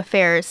of Home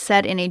Affairs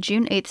said in a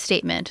June 8th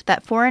statement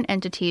that foreign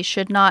entities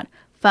should not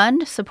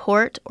fund,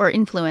 support, or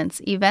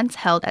influence events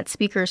held at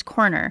Speaker's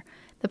Corner,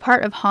 the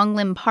part of Hong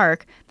Lim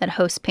Park that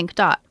hosts Pink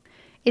Dot.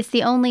 It's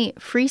the only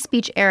free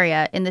speech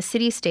area in the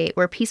city-state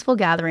where peaceful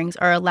gatherings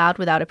are allowed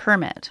without a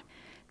permit.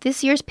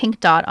 This year's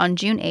Pink Dot on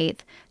June 8th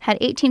had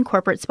 18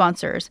 corporate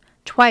sponsors,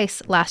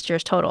 twice last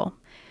year's total.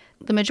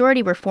 The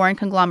majority were foreign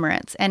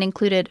conglomerates and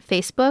included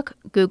Facebook,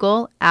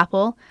 Google,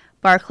 Apple,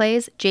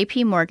 Barclays,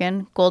 JP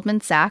Morgan,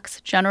 Goldman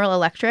Sachs, General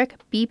Electric,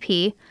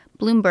 BP,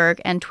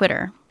 Bloomberg, and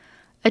Twitter.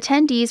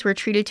 Attendees were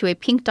treated to a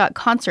Pink Dot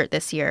concert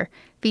this year,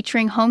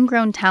 featuring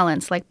homegrown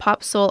talents like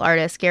pop soul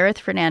artist Gareth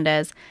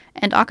Fernandez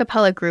and a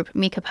cappella group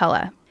Mi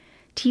Capella.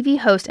 TV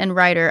host and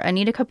writer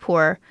Anita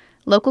Kapoor,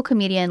 Local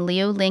comedian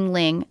Liu Ling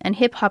Ling and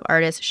hip-hop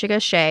artist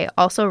Shiga Shea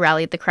also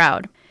rallied the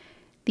crowd.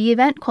 The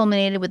event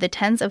culminated with the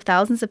tens of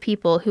thousands of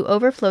people who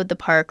overflowed the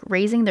park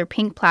raising their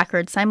pink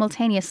placards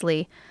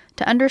simultaneously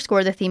to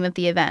underscore the theme of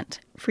the event,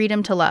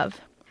 freedom to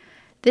love.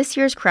 This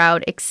year's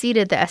crowd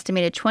exceeded the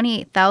estimated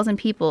 28,000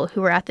 people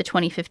who were at the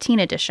 2015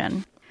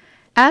 edition.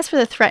 As for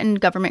the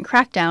threatened government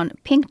crackdown,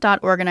 Pink Dot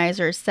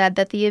organizers said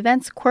that the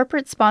event's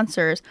corporate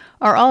sponsors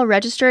are all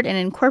registered and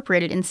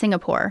incorporated in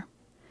Singapore.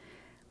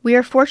 "We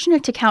are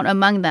fortunate to count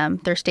among them,"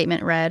 their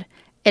statement read,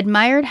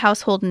 "admired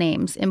household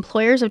names,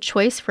 employers of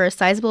choice for a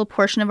sizable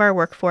portion of our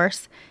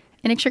workforce,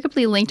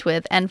 inextricably linked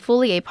with and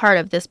fully a part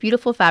of this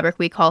beautiful fabric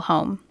we call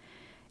home.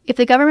 If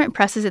the government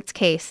presses its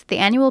case, the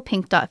annual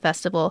Pink Dot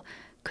Festival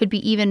could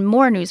be even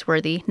more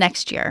newsworthy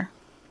next year."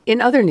 In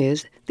other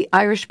news, the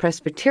Irish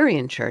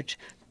Presbyterian Church,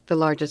 the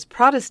largest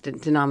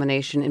Protestant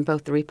denomination in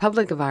both the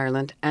Republic of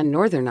Ireland and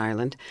Northern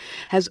Ireland,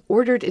 has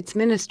ordered its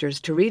ministers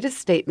to read a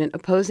statement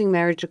opposing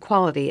marriage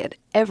equality at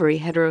every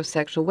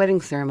heterosexual wedding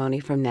ceremony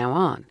from now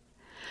on.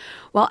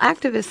 While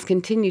activists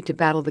continue to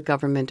battle the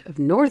government of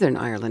Northern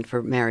Ireland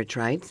for marriage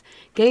rights,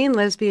 gay and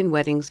lesbian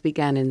weddings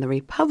began in the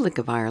Republic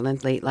of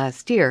Ireland late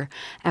last year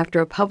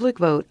after a public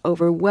vote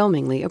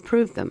overwhelmingly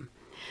approved them.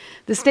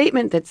 The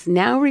statement that's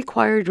now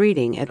required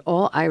reading at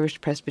all Irish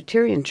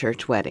Presbyterian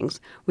Church weddings,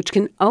 which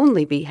can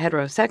only be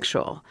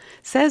heterosexual,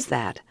 says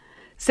that,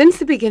 "Since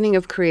the beginning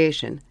of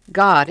creation,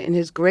 God, in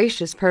his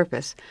gracious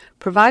purpose,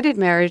 provided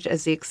marriage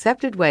as the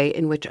accepted way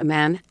in which a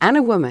man and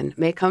a woman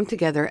may come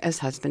together as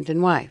husband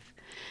and wife.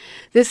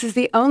 This is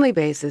the only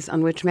basis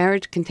on which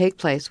marriage can take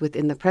place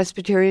within the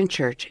Presbyterian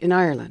Church in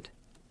Ireland.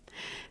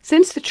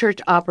 Since the Church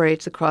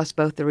operates across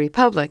both the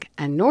Republic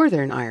and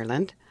Northern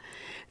Ireland,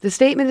 the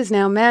statement is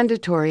now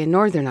mandatory in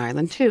Northern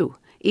Ireland too,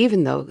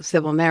 even though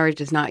civil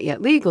marriage is not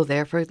yet legal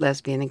there for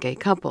lesbian and gay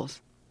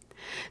couples.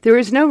 There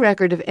is no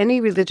record of any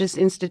religious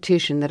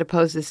institution that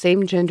opposes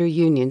same-gender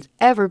unions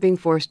ever being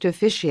forced to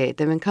officiate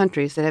them in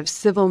countries that have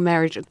civil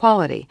marriage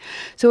equality,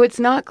 so it's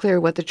not clear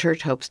what the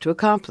Church hopes to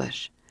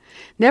accomplish.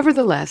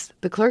 Nevertheless,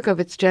 the clerk of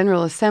its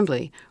General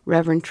Assembly,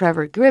 Reverend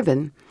Trevor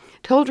Gribben,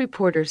 told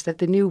reporters that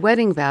the new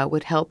wedding vow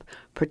would help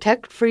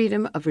protect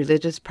freedom of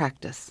religious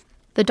practice.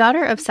 The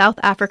daughter of South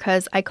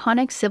Africa's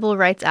iconic civil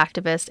rights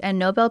activist and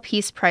Nobel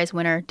Peace Prize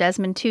winner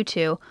Desmond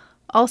Tutu,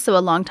 also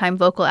a longtime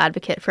vocal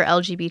advocate for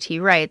LGBT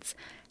rights,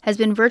 has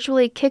been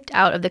virtually kicked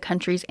out of the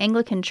country's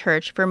Anglican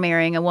Church for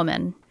marrying a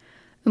woman.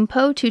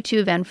 Mpho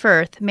Tutu van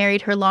Furth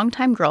married her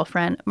longtime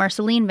girlfriend,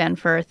 Marceline van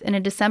Furth, in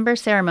a December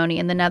ceremony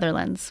in the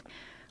Netherlands.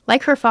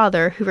 Like her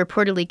father, who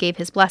reportedly gave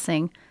his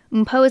blessing,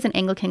 Mpho is an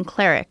Anglican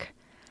cleric.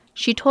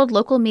 She told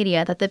local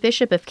media that the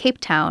Bishop of Cape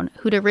Town,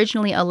 who'd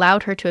originally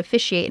allowed her to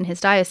officiate in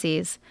his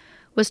diocese,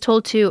 was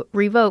told to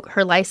revoke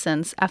her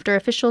license after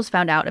officials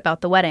found out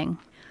about the wedding.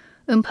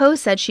 Mpho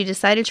said she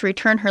decided to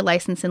return her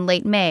license in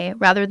late May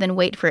rather than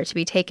wait for it to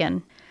be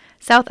taken.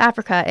 South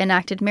Africa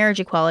enacted marriage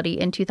equality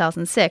in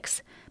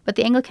 2006, but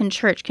the Anglican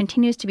Church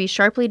continues to be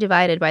sharply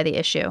divided by the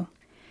issue.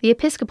 The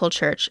Episcopal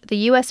Church, the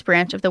U.S.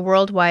 branch of the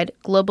worldwide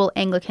Global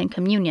Anglican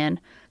Communion,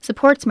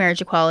 supports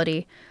marriage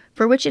equality,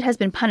 for which it has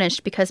been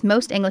punished because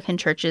most Anglican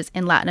churches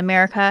in Latin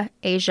America,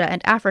 Asia,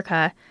 and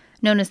Africa,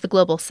 known as the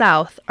Global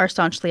South, are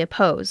staunchly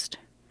opposed.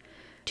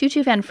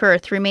 Tutu van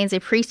Furth remains a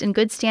priest in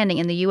good standing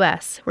in the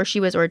U.S., where she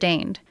was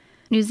ordained.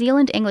 New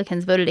Zealand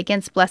Anglicans voted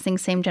against blessing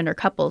same-gender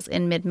couples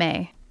in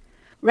mid-May.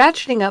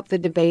 Ratcheting up the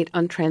debate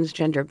on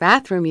transgender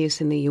bathroom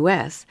use in the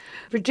U.S.,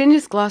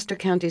 Virginia's Gloucester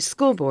County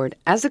School Board,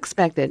 as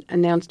expected,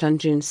 announced on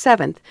June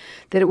 7th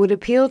that it would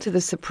appeal to the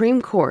Supreme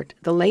Court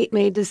the late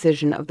May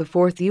decision of the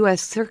Fourth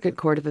U.S. Circuit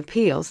Court of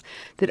Appeals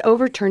that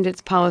overturned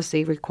its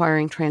policy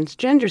requiring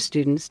transgender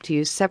students to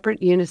use separate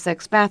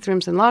unisex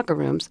bathrooms and locker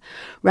rooms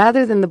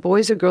rather than the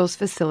boys' or girls'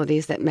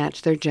 facilities that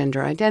match their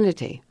gender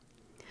identity.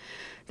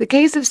 The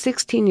case of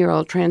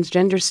 16-year-old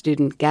transgender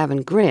student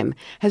Gavin Grimm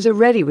has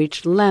already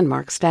reached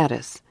landmark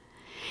status.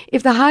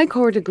 If the High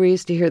Court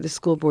agrees to hear the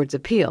school board's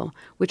appeal,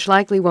 which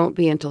likely won't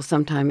be until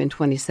sometime in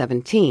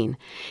 2017,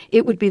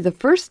 it would be the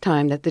first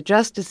time that the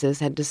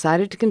justices had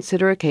decided to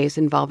consider a case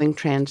involving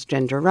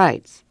transgender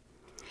rights.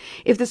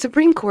 If the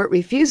Supreme Court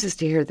refuses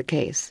to hear the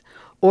case,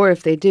 or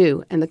if they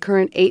do and the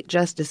current 8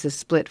 justices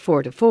split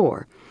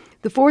 4-4,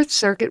 the Fourth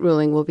Circuit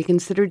ruling will be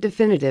considered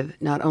definitive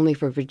not only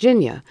for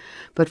Virginia,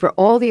 but for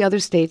all the other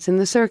states in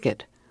the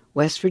circuit,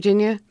 West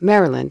Virginia,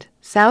 Maryland,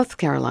 South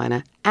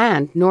Carolina,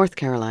 and North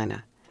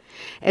Carolina.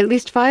 At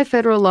least 5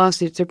 federal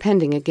lawsuits are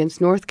pending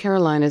against North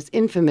Carolina's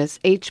infamous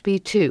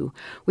HB 2,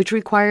 which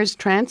requires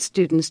trans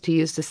students to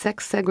use the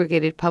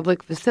sex-segregated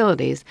public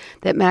facilities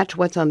that match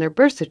what's on their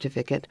birth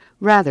certificate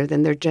rather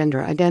than their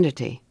gender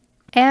identity.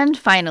 And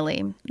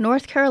finally,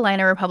 North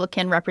Carolina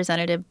Republican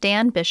Representative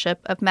Dan Bishop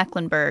of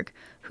Mecklenburg,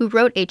 who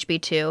wrote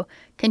HB 2,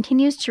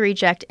 continues to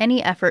reject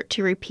any effort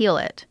to repeal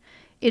it.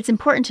 It's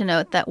important to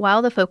note that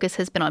while the focus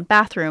has been on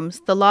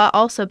bathrooms, the law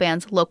also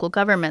bans local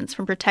governments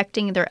from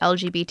protecting their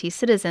LGBT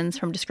citizens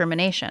from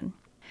discrimination.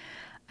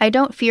 "I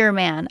don't fear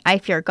man, I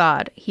fear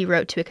God," he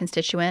wrote to a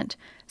constituent,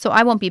 "so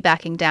I won't be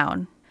backing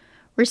down."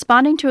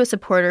 Responding to a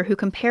supporter who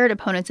compared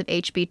opponents of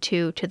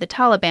HB2 to the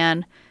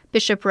Taliban,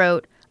 Bishop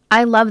wrote,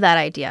 "I love that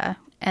idea,"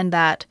 and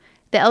that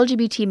the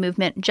LGBT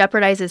movement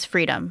jeopardizes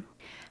freedom.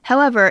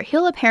 However,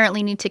 he'll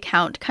apparently need to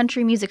count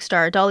country music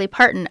star Dolly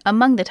Parton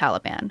among the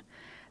Taliban.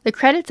 The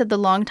credits of the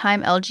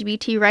longtime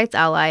LGBT rights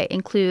ally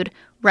include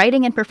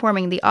writing and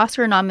performing the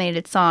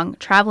Oscar-nominated song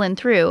Travelin'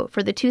 Through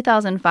for the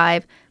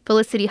 2005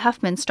 Felicity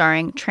Huffman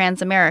starring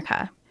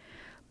Transamerica.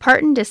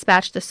 Parton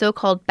dispatched the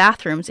so-called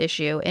bathrooms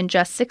issue in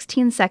just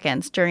 16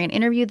 seconds during an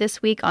interview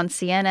this week on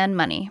CNN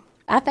Money.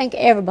 I think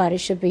everybody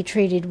should be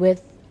treated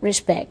with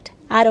respect.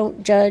 I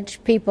don't judge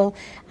people.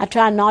 I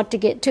try not to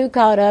get too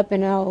caught up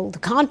in all the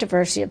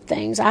controversy of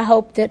things. I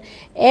hope that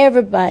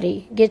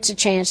everybody gets a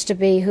chance to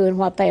be who and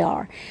what they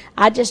are.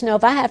 I just know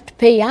if I have to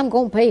pee, I'm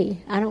going to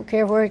pee. I don't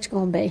care where it's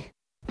going to be.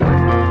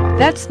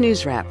 That's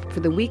News Wrap for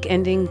the week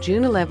ending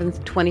June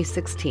 11th,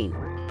 2016.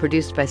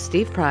 Produced by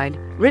Steve Pride,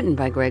 written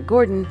by Greg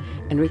Gordon,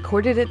 and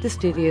recorded at the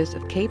studios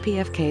of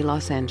KPFK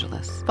Los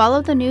Angeles.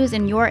 Follow the news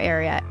in your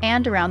area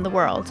and around the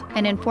world.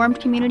 An informed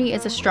community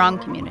is a strong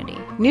community.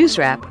 News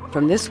Wrap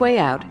from This Way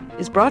Out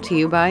is brought to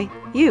you by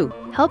you.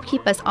 Help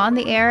keep us on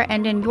the air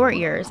and in your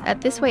ears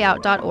at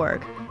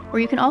thiswayout.org,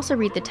 where you can also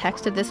read the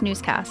text of this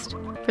newscast.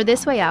 For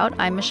This Way Out,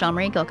 I'm Michelle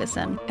Marie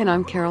Gilkison. And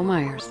I'm Carol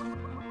Myers.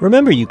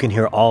 Remember, you can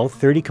hear all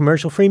 30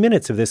 commercial-free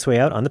minutes of This Way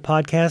Out on the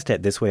podcast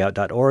at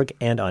thiswayout.org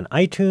and on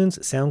iTunes,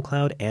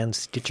 SoundCloud, and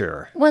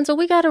Stitcher. Wenzel,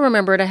 we got to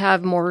remember to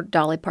have more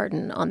Dolly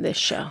Parton on this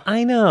show.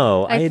 I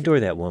know. I adore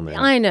that woman.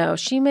 I know.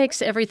 She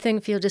makes everything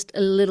feel just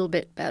a little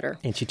bit better.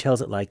 And she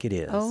tells it like it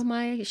is. Oh,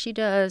 my, she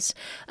does.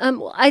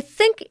 I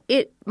think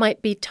it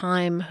might be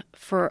time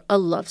for a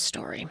love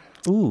story.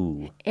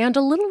 Ooh. And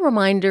a little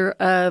reminder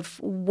of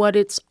what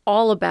it's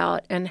all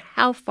about and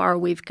how far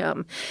we've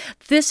come.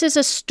 This is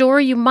a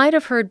story you might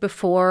have heard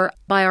before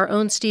by our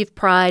own Steve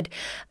Pride.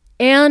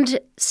 And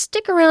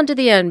stick around to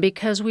the end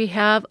because we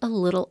have a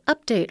little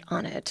update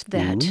on it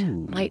that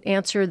might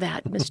answer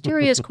that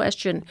mysterious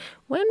question.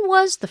 When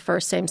was the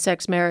first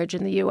same-sex marriage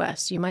in the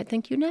U.S.? You might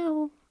think you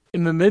know.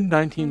 In the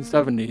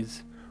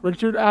mid-1970s,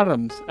 Richard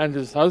Adams and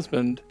his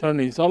husband,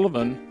 Tony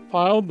Sullivan,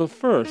 filed the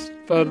first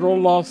federal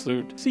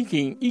lawsuit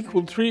seeking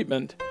equal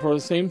treatment for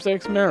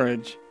same-sex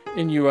marriage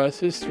in U.S.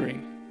 history.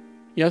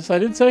 Yes, I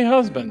did say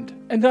husband,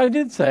 and I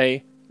did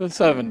say the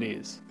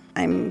 70s.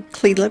 I'm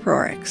Cleela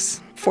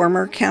Rorix,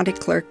 former county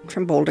clerk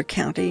from Boulder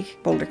County,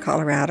 Boulder,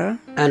 Colorado.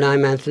 And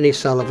I'm Anthony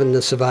Sullivan,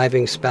 the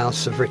surviving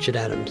spouse of Richard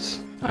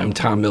Adams. I'm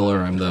Tom Miller.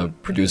 I'm the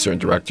producer and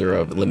director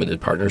of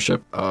Limited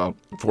Partnership, a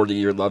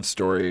 40-year love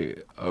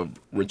story of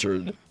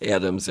Richard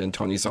Adams and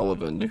Tony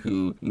Sullivan,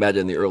 who met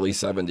in the early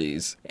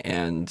 70s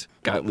and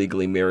got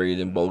legally married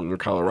in Boulder,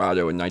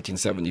 Colorado in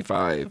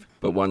 1975.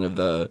 But one of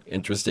the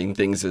interesting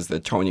things is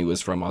that Tony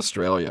was from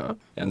Australia,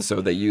 and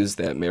so they used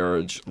that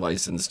marriage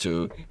license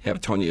to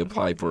have Tony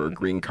apply for a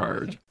green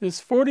card.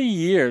 This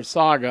 40-year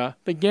saga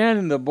began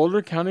in the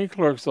Boulder County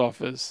Clerk's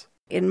office.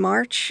 In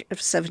March of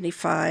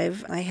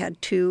 75, I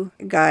had two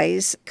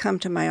guys come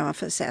to my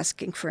office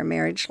asking for a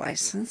marriage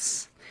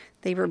license.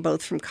 They were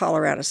both from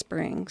Colorado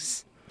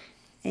Springs.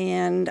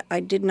 And I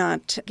did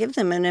not give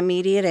them an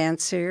immediate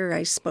answer.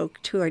 I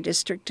spoke to our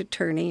district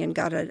attorney and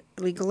got a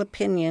legal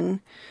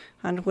opinion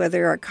on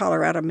whether our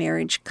Colorado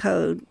marriage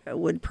code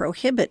would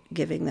prohibit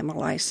giving them a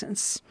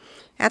license.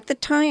 At the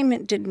time,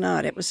 it did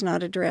not. It was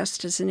not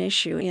addressed as an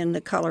issue in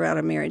the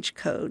Colorado marriage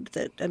code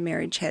that a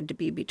marriage had to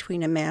be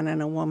between a man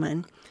and a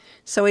woman.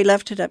 So he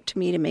left it up to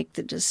me to make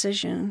the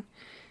decision,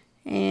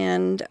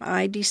 and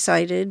I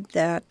decided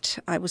that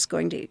I was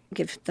going to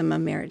give them a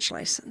marriage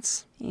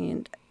license.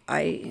 And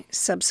I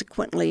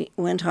subsequently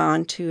went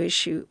on to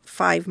issue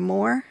 5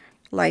 more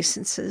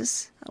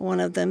licenses, one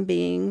of them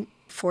being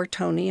for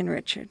Tony and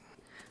Richard.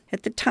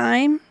 At the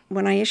time,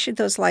 when I issued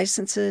those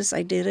licenses,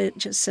 I did it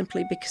just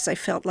simply because I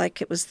felt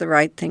like it was the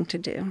right thing to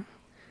do.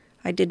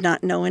 I did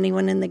not know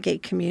anyone in the gay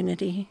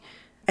community.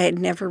 I had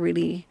never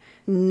really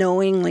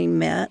knowingly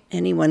met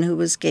anyone who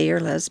was gay or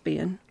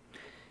lesbian.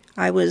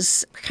 I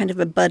was kind of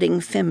a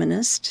budding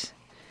feminist,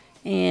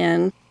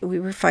 and we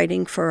were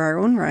fighting for our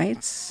own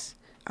rights.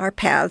 Our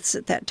paths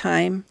at that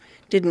time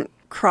didn't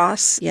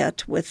cross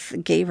yet with the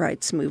gay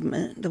rights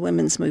movement. The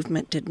women's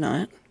movement did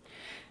not.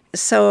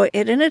 So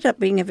it ended up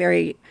being a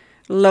very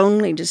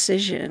lonely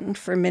decision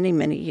for many,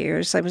 many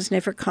years. I was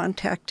never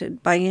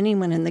contacted by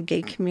anyone in the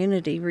gay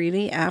community,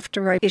 really,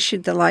 after I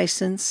issued the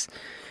license.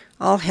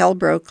 All hell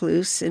broke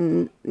loose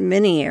in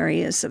many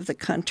areas of the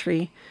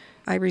country.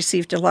 I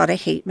received a lot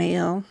of hate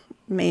mail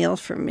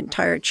from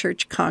entire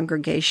church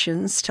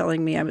congregations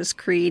telling me I was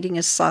creating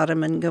a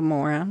Sodom and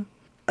Gomorrah.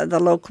 The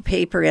local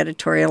paper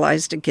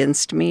editorialized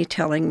against me,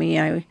 telling me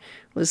I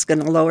was going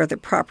to lower the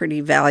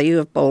property value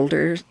of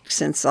Boulder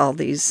since all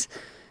these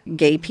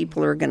gay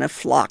people are going to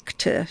flock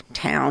to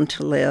town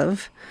to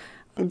live.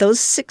 Those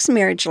 6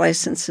 marriage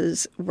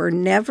licenses were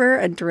never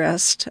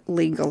addressed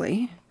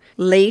legally.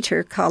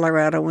 Later,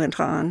 Colorado went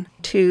on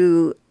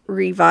to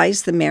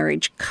revise the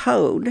marriage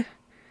code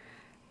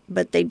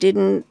but they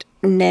didn't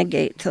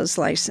negate those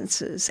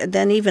licenses. And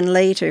then even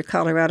later,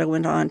 Colorado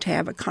went on to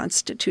have a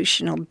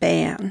constitutional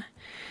ban.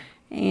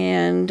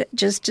 And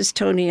just as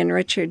Tony and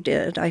Richard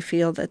did, I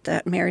feel that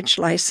that marriage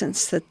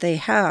license that they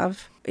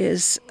have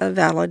is a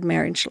valid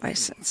marriage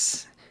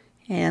license,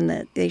 and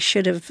that they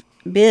should have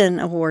been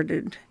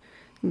awarded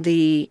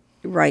the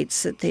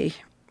rights that they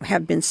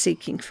have been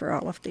seeking for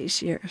all of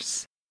these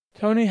years.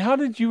 Tony, how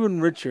did you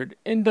and Richard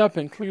end up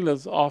in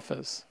Cleela's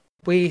office?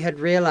 We had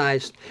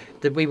realized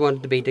that we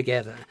wanted to be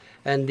together.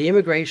 And the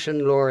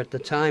immigration law at the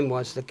time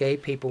was that gay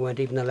people weren't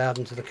even allowed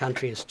into the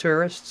country as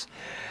tourists,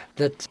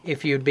 that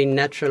if you'd been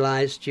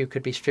naturalized, you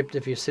could be stripped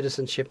of your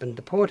citizenship and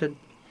deported,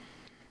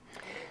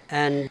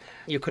 and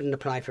you couldn't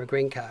apply for a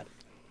green card.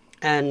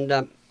 And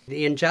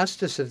the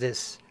injustice of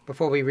this,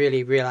 before we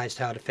really realized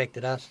how it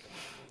affected us,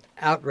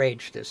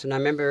 outraged us. And I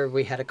remember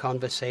we had a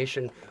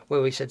conversation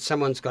where we said,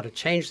 someone's got to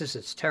change this,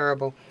 it's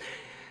terrible.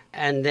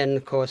 And then,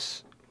 of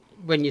course,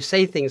 when you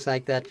say things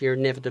like that, you're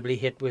inevitably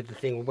hit with the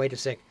thing, well, wait a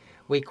sec,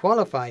 we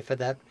qualify for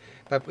that,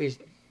 but we,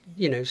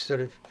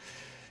 sort of,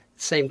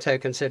 same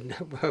token said,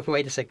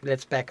 wait a sec,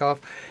 let's back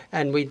off.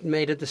 And we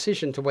made a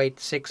decision to wait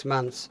 6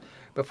 months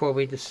before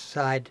we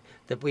decide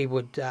that we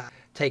would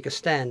take a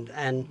stand.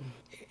 And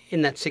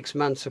in that 6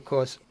 months, of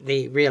course,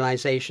 the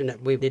realization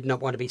that we did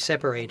not want to be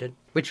separated,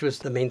 which was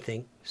the main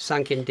thing,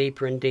 sunk in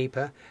deeper and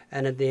deeper.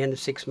 And at the end of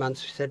 6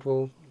 months, we said,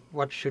 well,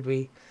 what should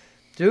we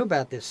do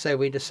about this? So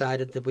we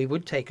decided that we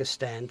would take a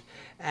stand.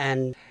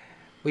 And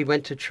we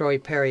went to Troy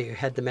Perry, who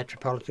had the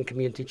Metropolitan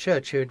Community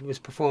Church, who was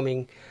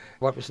performing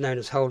what was known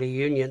as Holy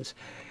Unions.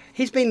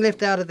 He's been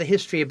left out of the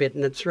history a bit,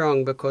 and it's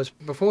wrong, because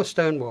before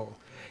Stonewall,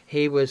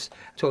 he was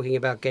talking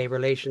about gay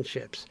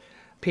relationships.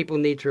 People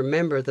need to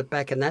remember that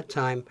back in that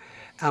time,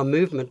 our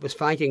movement was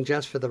fighting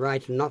just for the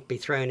right to not be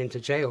thrown into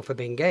jail for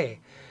being gay.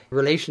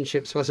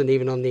 Relationships wasn't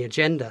even on the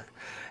agenda.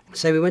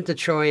 So we went to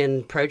Troy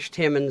and approached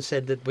him and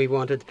said that we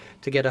wanted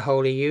to get a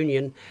holy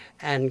union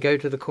and go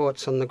to the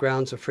courts on the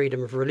grounds of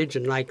freedom of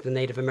religion, like the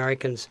Native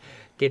Americans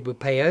did with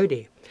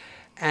peyote.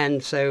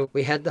 And so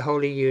we had the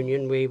holy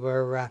union, we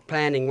were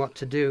planning what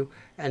to do,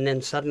 and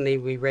then suddenly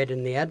we read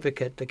in The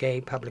Advocate, the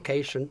gay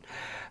publication,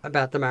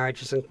 about the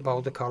marriages in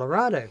Boulder,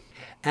 Colorado.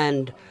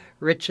 And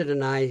Richard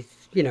and I,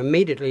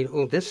 immediately,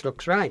 oh, this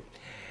looks right.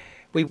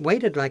 We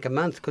waited like a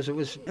month because it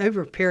was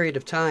over a period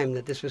of time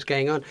that this was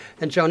going on.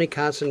 And Johnny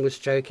Carson was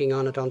joking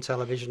on it on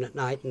television at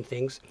night and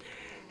things.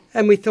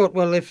 And we thought,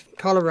 well, if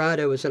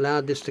Colorado has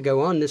allowed this to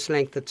go on this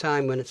length of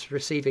time when it's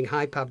receiving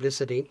high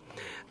publicity,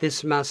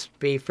 this must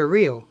be for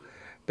real.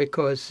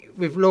 Because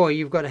with law,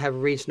 you've got to have a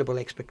reasonable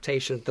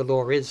expectation that the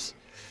law is,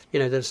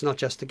 that it's not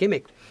just a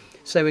gimmick.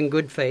 So in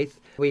good faith,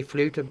 we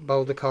flew to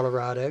Boulder,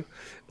 Colorado,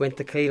 went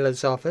to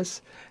Cleela's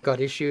office,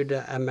 got issued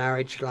a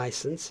marriage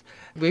license.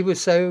 We were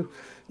so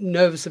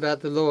nervous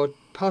about the law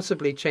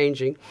possibly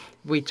changing.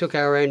 We took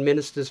our own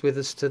ministers with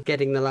us to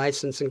getting the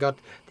license and got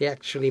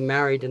actually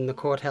married in the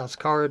courthouse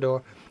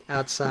corridor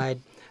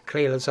outside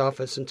Cleela's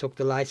office and took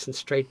the license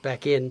straight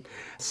back in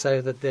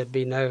so that there'd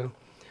be no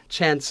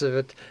chance of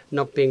it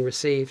not being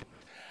received.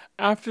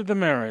 After the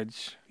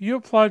marriage, you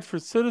applied for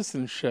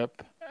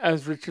citizenship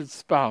as Richard's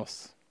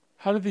spouse.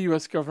 How did the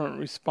U.S. government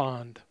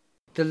respond?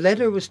 The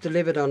letter was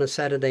delivered on a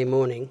Saturday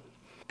morning,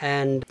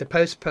 and the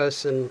post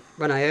person,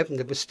 when I opened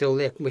it, was still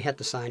lit, and we had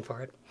to sign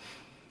for it.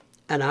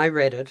 And I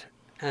read it,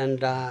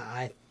 and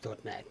I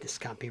thought, no, this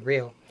can't be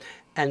real.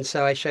 And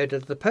so I showed it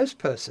to the post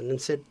person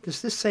and said,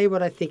 does this say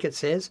what I think it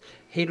says?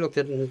 He looked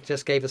at it and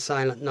just gave a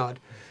silent nod.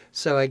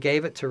 So I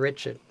gave it to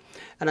Richard.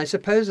 And I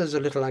suppose I was a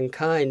little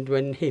unkind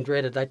when he'd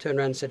read it. I turned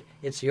around and said,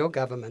 it's your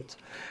government.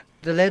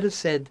 The letter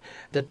said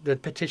that the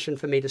petition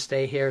for me to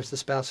stay here as the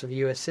spouse of a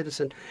U.S.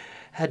 citizen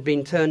had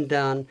been turned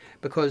down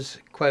because,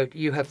 quote,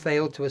 you have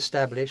failed to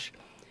establish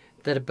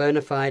that a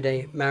bona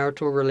fide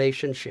marital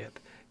relationship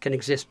can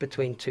exist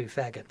between two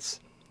faggots,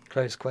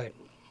 close quote.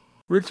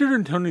 Richard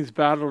and Tony's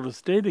battle to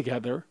stay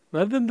together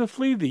led them to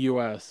flee the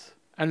U.S.,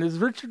 and as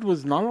Richard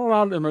was not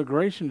allowed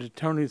immigration to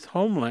Tony's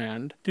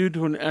homeland due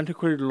to an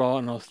antiquated law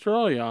in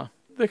Australia,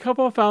 the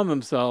couple found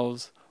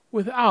themselves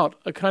without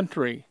a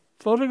country,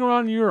 floating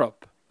around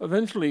Europe,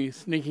 eventually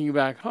sneaking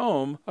back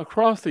home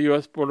across the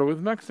U.S. border with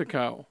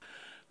Mexico.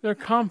 Their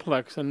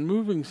complex and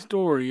moving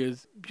story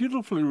is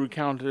beautifully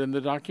recounted in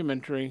the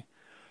documentary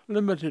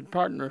Limited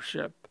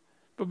Partnership.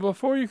 But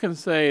before you can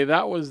say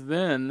that was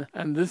then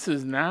and this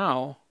is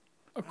now,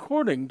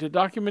 according to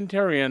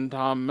documentarian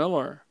Tom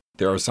Miller,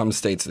 there are some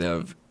states that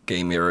have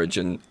gay marriage,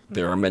 and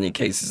there are many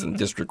cases in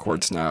district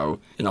courts now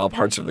in all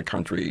parts of the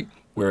country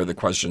where the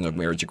question of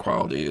marriage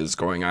equality is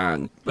going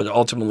on. But it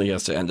ultimately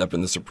has to end up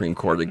in the Supreme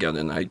Court again,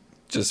 and I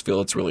just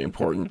feel it's really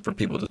important for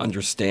people to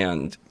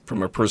understand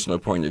from a personal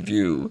point of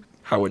view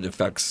how it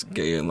affects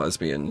gay and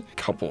lesbian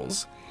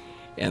couples,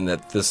 and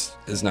that this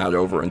is not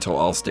over until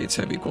all states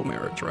have equal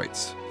marriage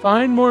rights.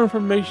 Find more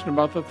information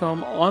about the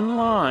film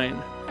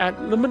online at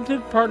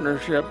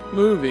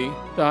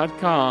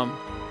limitedpartnershipmovie.com.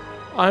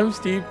 I'm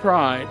Steve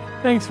Pride.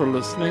 Thanks for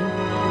listening.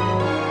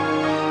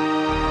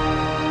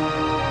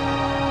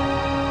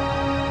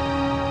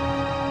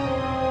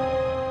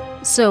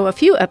 So a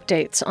few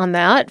updates on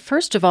that.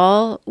 First of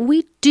all,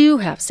 we do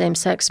have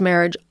same-sex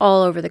marriage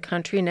all over the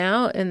country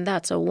now, and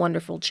that's a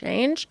wonderful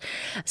change.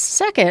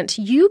 Second,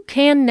 you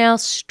can now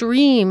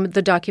stream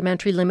the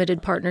documentary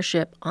Limited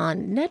Partnership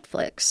on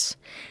Netflix.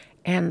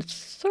 And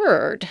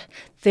third,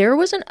 there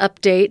was an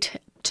update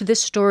to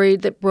this story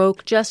that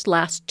broke just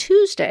last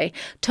Tuesday.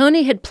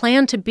 Tony had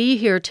planned to be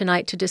here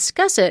tonight to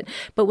discuss it,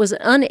 but was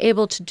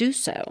unable to do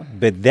so.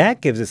 But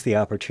that gives us the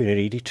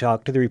opportunity to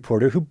talk to the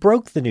reporter who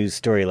broke the news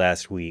story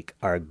last week,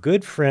 our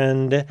good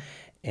friend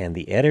and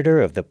the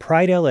editor of the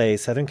Pride LA,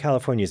 Southern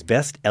California's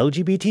best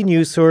LGBT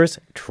news source,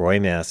 Troy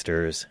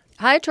Masters.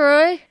 Hi,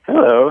 Troy.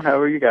 Hello. How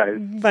are you guys?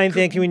 Fine,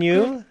 thank you. And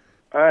you?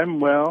 I'm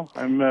well.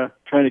 I'm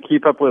trying to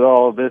keep up with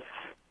all of this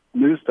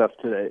new stuff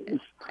today.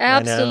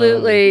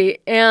 Absolutely.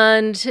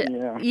 And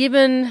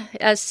even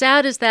as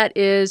sad as that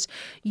is,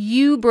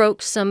 you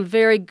broke some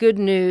very good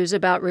news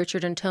about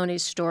Richard and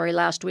Tony's story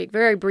last week,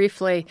 very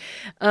briefly.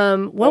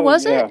 What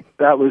was it?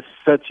 That was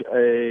such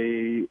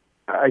a...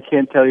 I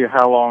can't tell you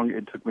how long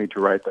it took me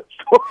to write that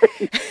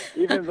story.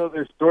 Even though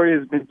their story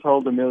has been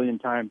told a million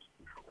times,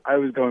 I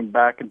was going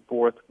back and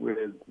forth with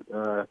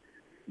the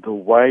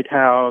White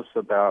House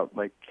about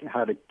like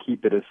how to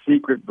keep it a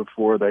secret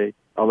before they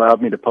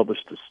allowed me to publish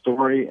the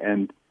story,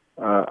 and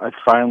I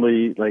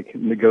finally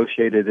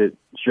negotiated it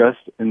just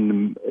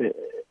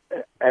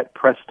at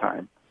press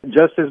time,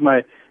 just as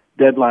my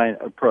deadline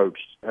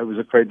approached. I was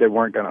afraid they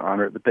weren't going to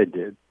honor it, but they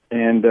did,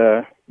 and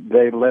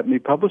they let me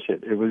publish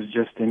it. It was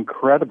just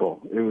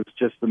incredible. It was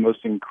just the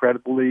most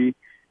incredibly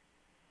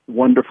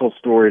wonderful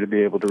story to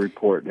be able to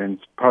report, and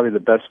it's probably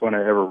the best one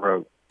I ever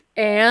wrote.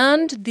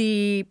 And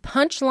the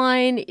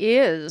punchline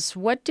is,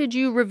 what did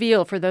you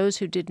reveal for those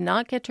who did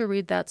not get to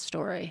read that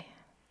story?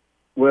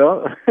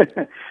 Well,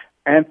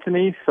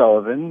 Anthony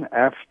Sullivan,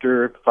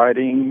 after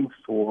fighting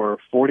for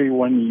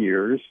 41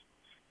 years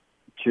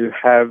to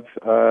have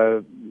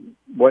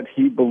what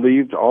he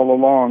believed all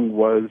along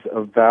was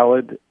a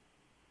valid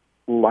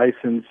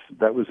license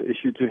that was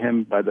issued to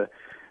him by the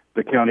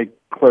county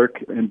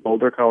clerk in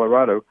Boulder,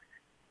 Colorado,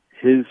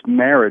 his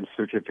marriage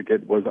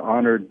certificate was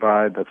honored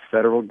by the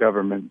federal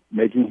government,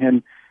 making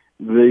him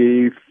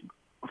the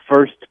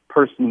first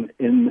person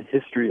in the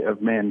history of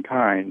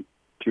mankind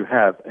to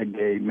have a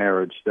gay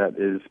marriage that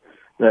is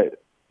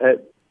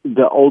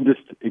the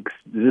oldest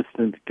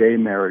existent gay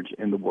marriage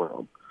in the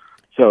world.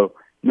 So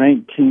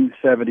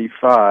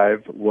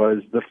 1975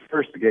 was the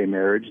first gay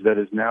marriage that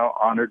is now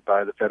honored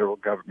by the federal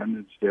government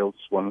and still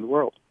one in the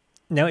world.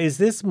 Now, is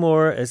this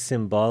more a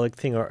symbolic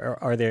thing, or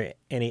are there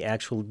any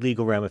actual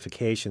legal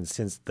ramifications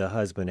since the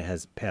husband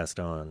has passed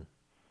on?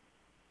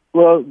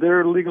 Well, there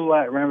are legal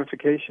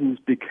ramifications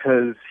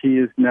because he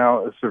is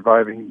now a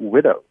surviving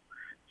widow.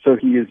 So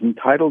he is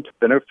entitled to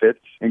benefits,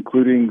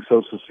 including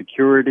Social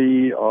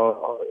Security.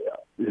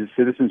 His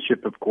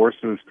citizenship, of course,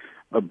 was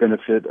a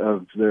benefit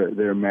of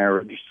their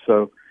marriage.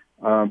 So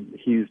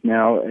he's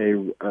now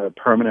a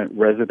permanent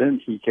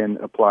resident. He can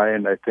apply,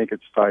 and I think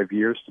it's 5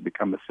 years to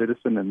become a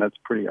citizen, and that's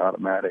pretty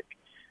automatic.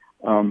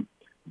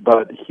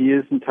 But he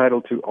is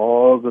entitled to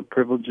all the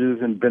privileges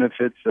and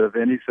benefits of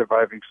any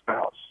surviving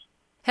spouse.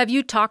 Have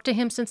you talked to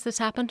him since this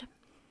happened?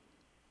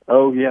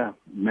 Oh, yeah,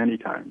 many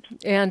times.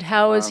 And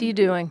how is he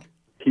doing?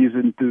 He's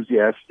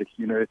enthusiastic.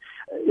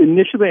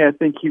 Initially, I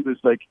think he was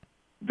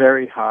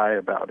very high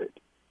about it.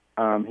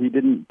 He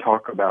didn't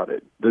talk about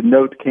it. The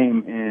note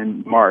came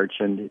in March,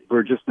 and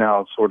we're just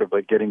now sort of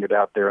getting it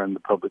out there in the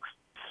public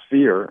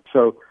sphere.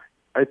 So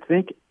I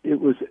think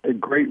it was a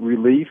great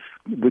relief,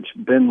 which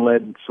then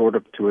led sort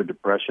of to a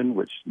depression,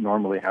 which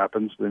normally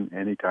happens when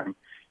anytime,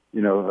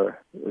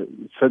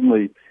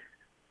 suddenly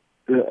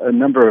a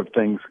number of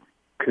things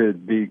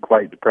could be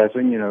quite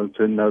depressing,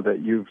 to know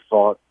that you've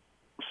fought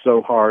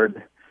so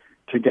hard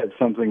to get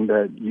something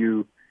that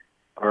you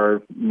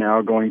are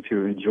now going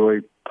to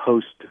enjoy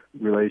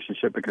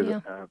post-relationship because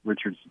of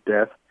Richard's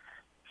death.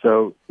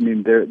 So,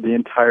 the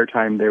entire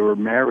time they were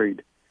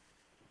married,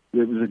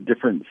 there was a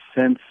different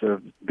sense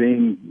of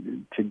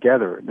being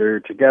together. Their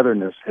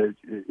togetherness,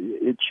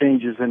 it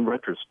changes in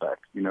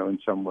retrospect, in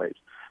some ways.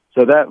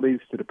 So that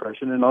leads to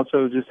depression, and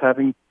also just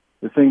having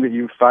the thing that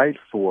you fight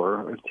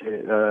for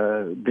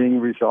being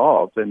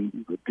resolved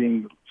and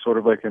being sort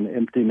of like an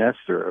empty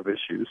nester of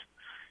issues.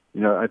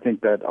 I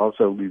think that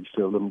also leads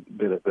to a little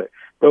bit of it.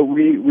 But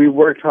we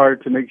worked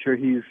hard to make sure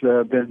he's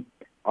been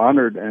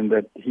honored and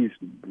that he's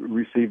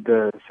received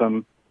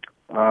some,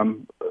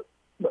 aside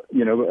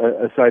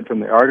from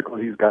the article,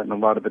 he's gotten a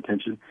lot of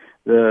attention.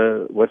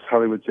 The West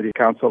Hollywood City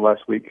Council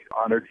last week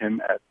honored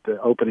him at the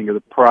opening of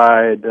the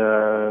Pride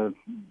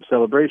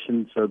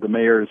celebration. So the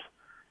mayor's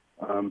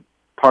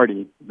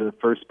party, the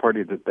first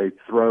party that they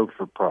throw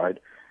for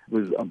Pride,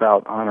 was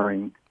about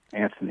honoring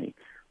Anthony,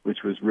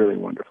 which was really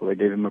wonderful. They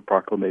gave him a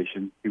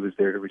proclamation. He was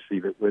there to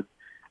receive it with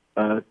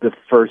the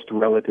first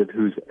relative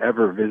who's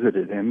ever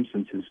visited him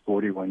since his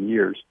 41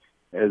 years.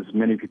 As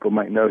many people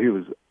might know, he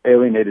was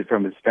alienated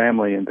from his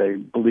family, and they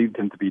believed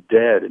him to be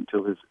dead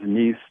until his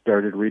niece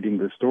started reading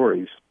the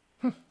stories.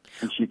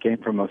 And she came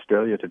from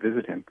Australia to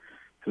visit him.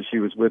 So she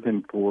was with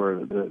him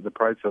for the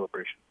Pride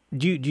celebration.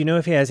 Do you know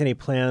if he has any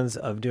plans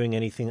of doing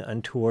anything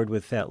untoward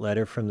with that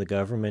letter from the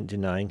government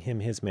denying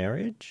him his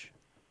marriage?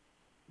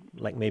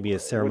 Like maybe a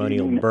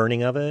ceremonial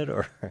burning of it,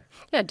 or?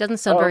 Yeah, it doesn't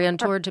sound very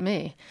untoward to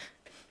me.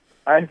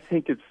 I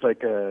think it's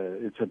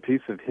a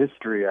piece of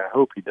history. I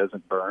hope he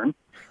doesn't burn.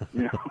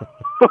 You know?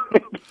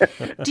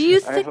 Do you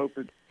think? I hope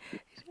it.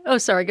 Oh,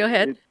 sorry. Go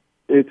ahead.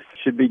 It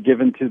should be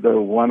given to the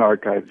one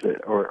archives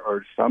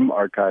or some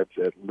archives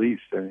at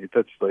least. I mean,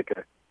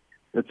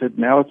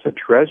 now it's a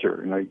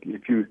treasure. Like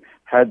if you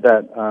had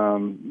that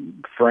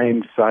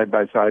framed side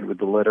by side with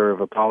the letter of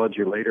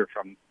apology later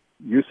from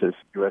USCIS,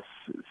 U.S.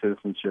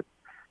 Citizenship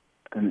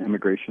and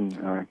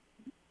Immigration.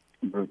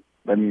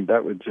 I mean,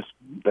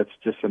 that's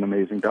just an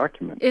amazing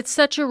document. It's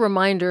such a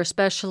reminder,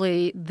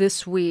 especially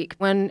this week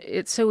when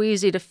it's so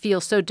easy to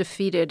feel so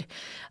defeated.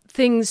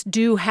 Things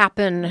do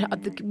happen.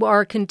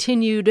 Our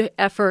continued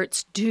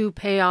efforts do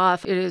pay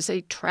off. It is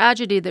a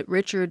tragedy that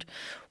Richard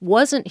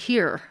wasn't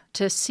here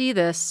to see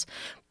this.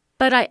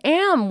 But I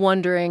am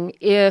wondering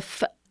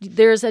if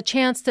there's a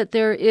chance that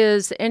there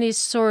is any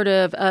sort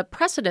of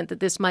precedent that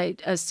this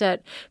might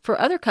set for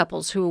other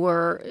couples who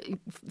were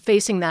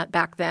facing that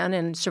back then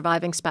and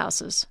surviving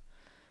spouses.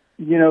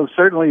 You know,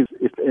 certainly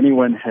if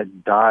anyone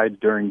had died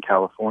during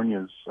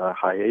California's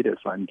hiatus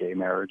on gay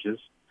marriages,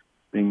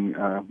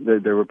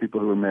 there were people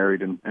who were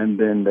married and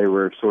then they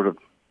were sort of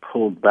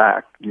pulled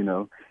back, you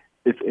know.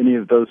 If any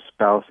of those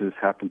spouses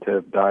happened to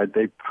have died,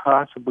 they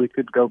possibly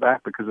could go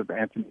back because of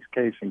Anthony's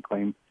case and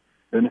claim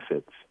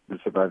benefits, the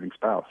surviving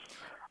spouse.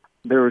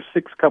 There were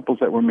 6 couples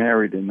that were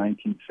married in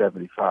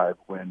 1975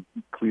 when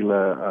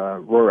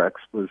Clela Rorex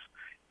was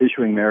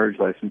issuing marriage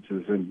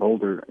licenses in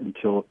Boulder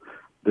until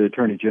the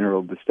Attorney General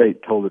of the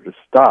state told her to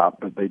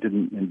stop, but they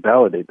didn't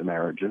invalidate the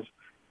marriages.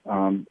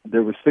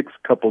 There were 6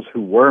 couples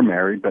who were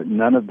married, but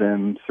none of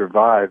them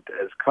survived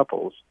as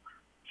couples.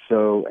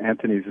 So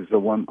Anthony's is the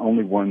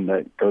only one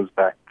that goes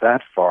back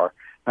that far.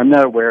 I'm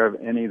not aware of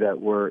any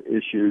that were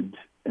issued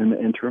in the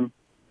interim,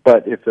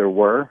 but if there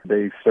were,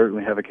 they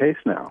certainly have a case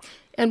now.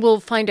 And we'll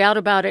find out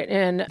about it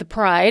in the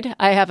Pride,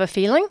 I have a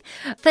feeling.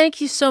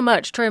 Thank you so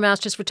much, Troy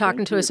Masters, for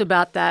talking to us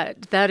about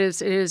that.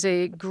 It is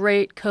a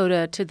great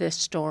coda to this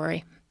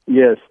story.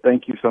 Yes,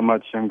 thank you so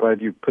much. I'm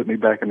glad you put me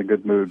back in a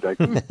good mood.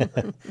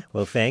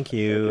 Well, thank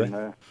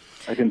you.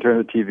 I can turn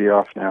the TV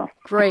off now.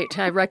 Great.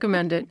 I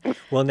recommend it.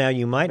 Well, now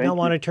you might not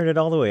want to turn it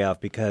all the way off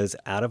because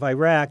Out of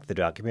Iraq, the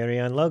documentary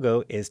on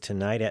Logo, is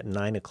tonight at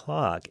 9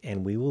 o'clock,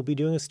 and we will be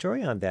doing a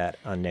story on that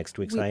on next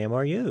week's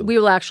IMRU. We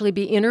will actually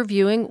be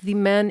interviewing the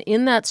men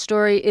in that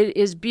story. It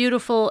is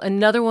beautiful.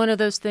 Another one of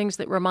those things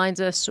that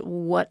reminds us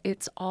what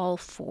it's all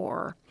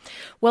for.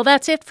 Well,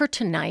 that's it for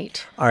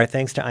tonight. Our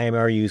thanks to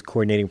IMRU's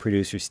coordinating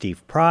producer,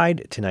 Steve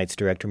Pride, tonight's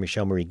director,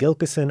 Michelle Marie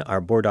Gilkison,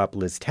 our board op,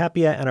 Liz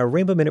Tapia, and our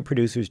Rainbow Minute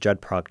producers,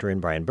 Judd Proctor and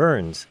Brian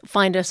Burns.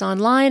 Find us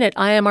online at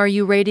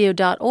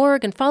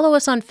imruradio.org and follow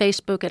us on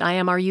Facebook at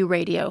IMRU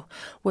Radio,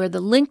 where the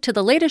link to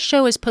the latest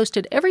show is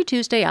posted every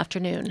Tuesday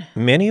afternoon.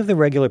 Many of the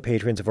regular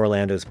patrons of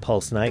Orlando's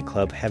Pulse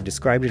nightclub have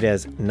described it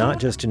as not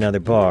just another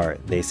bar.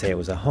 They say it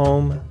was a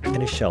home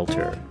and a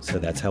shelter. So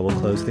that's how we'll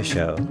close the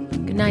show.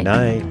 Good night.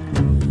 Good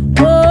night.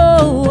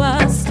 Oh,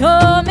 a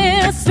storm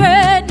is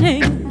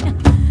threatening.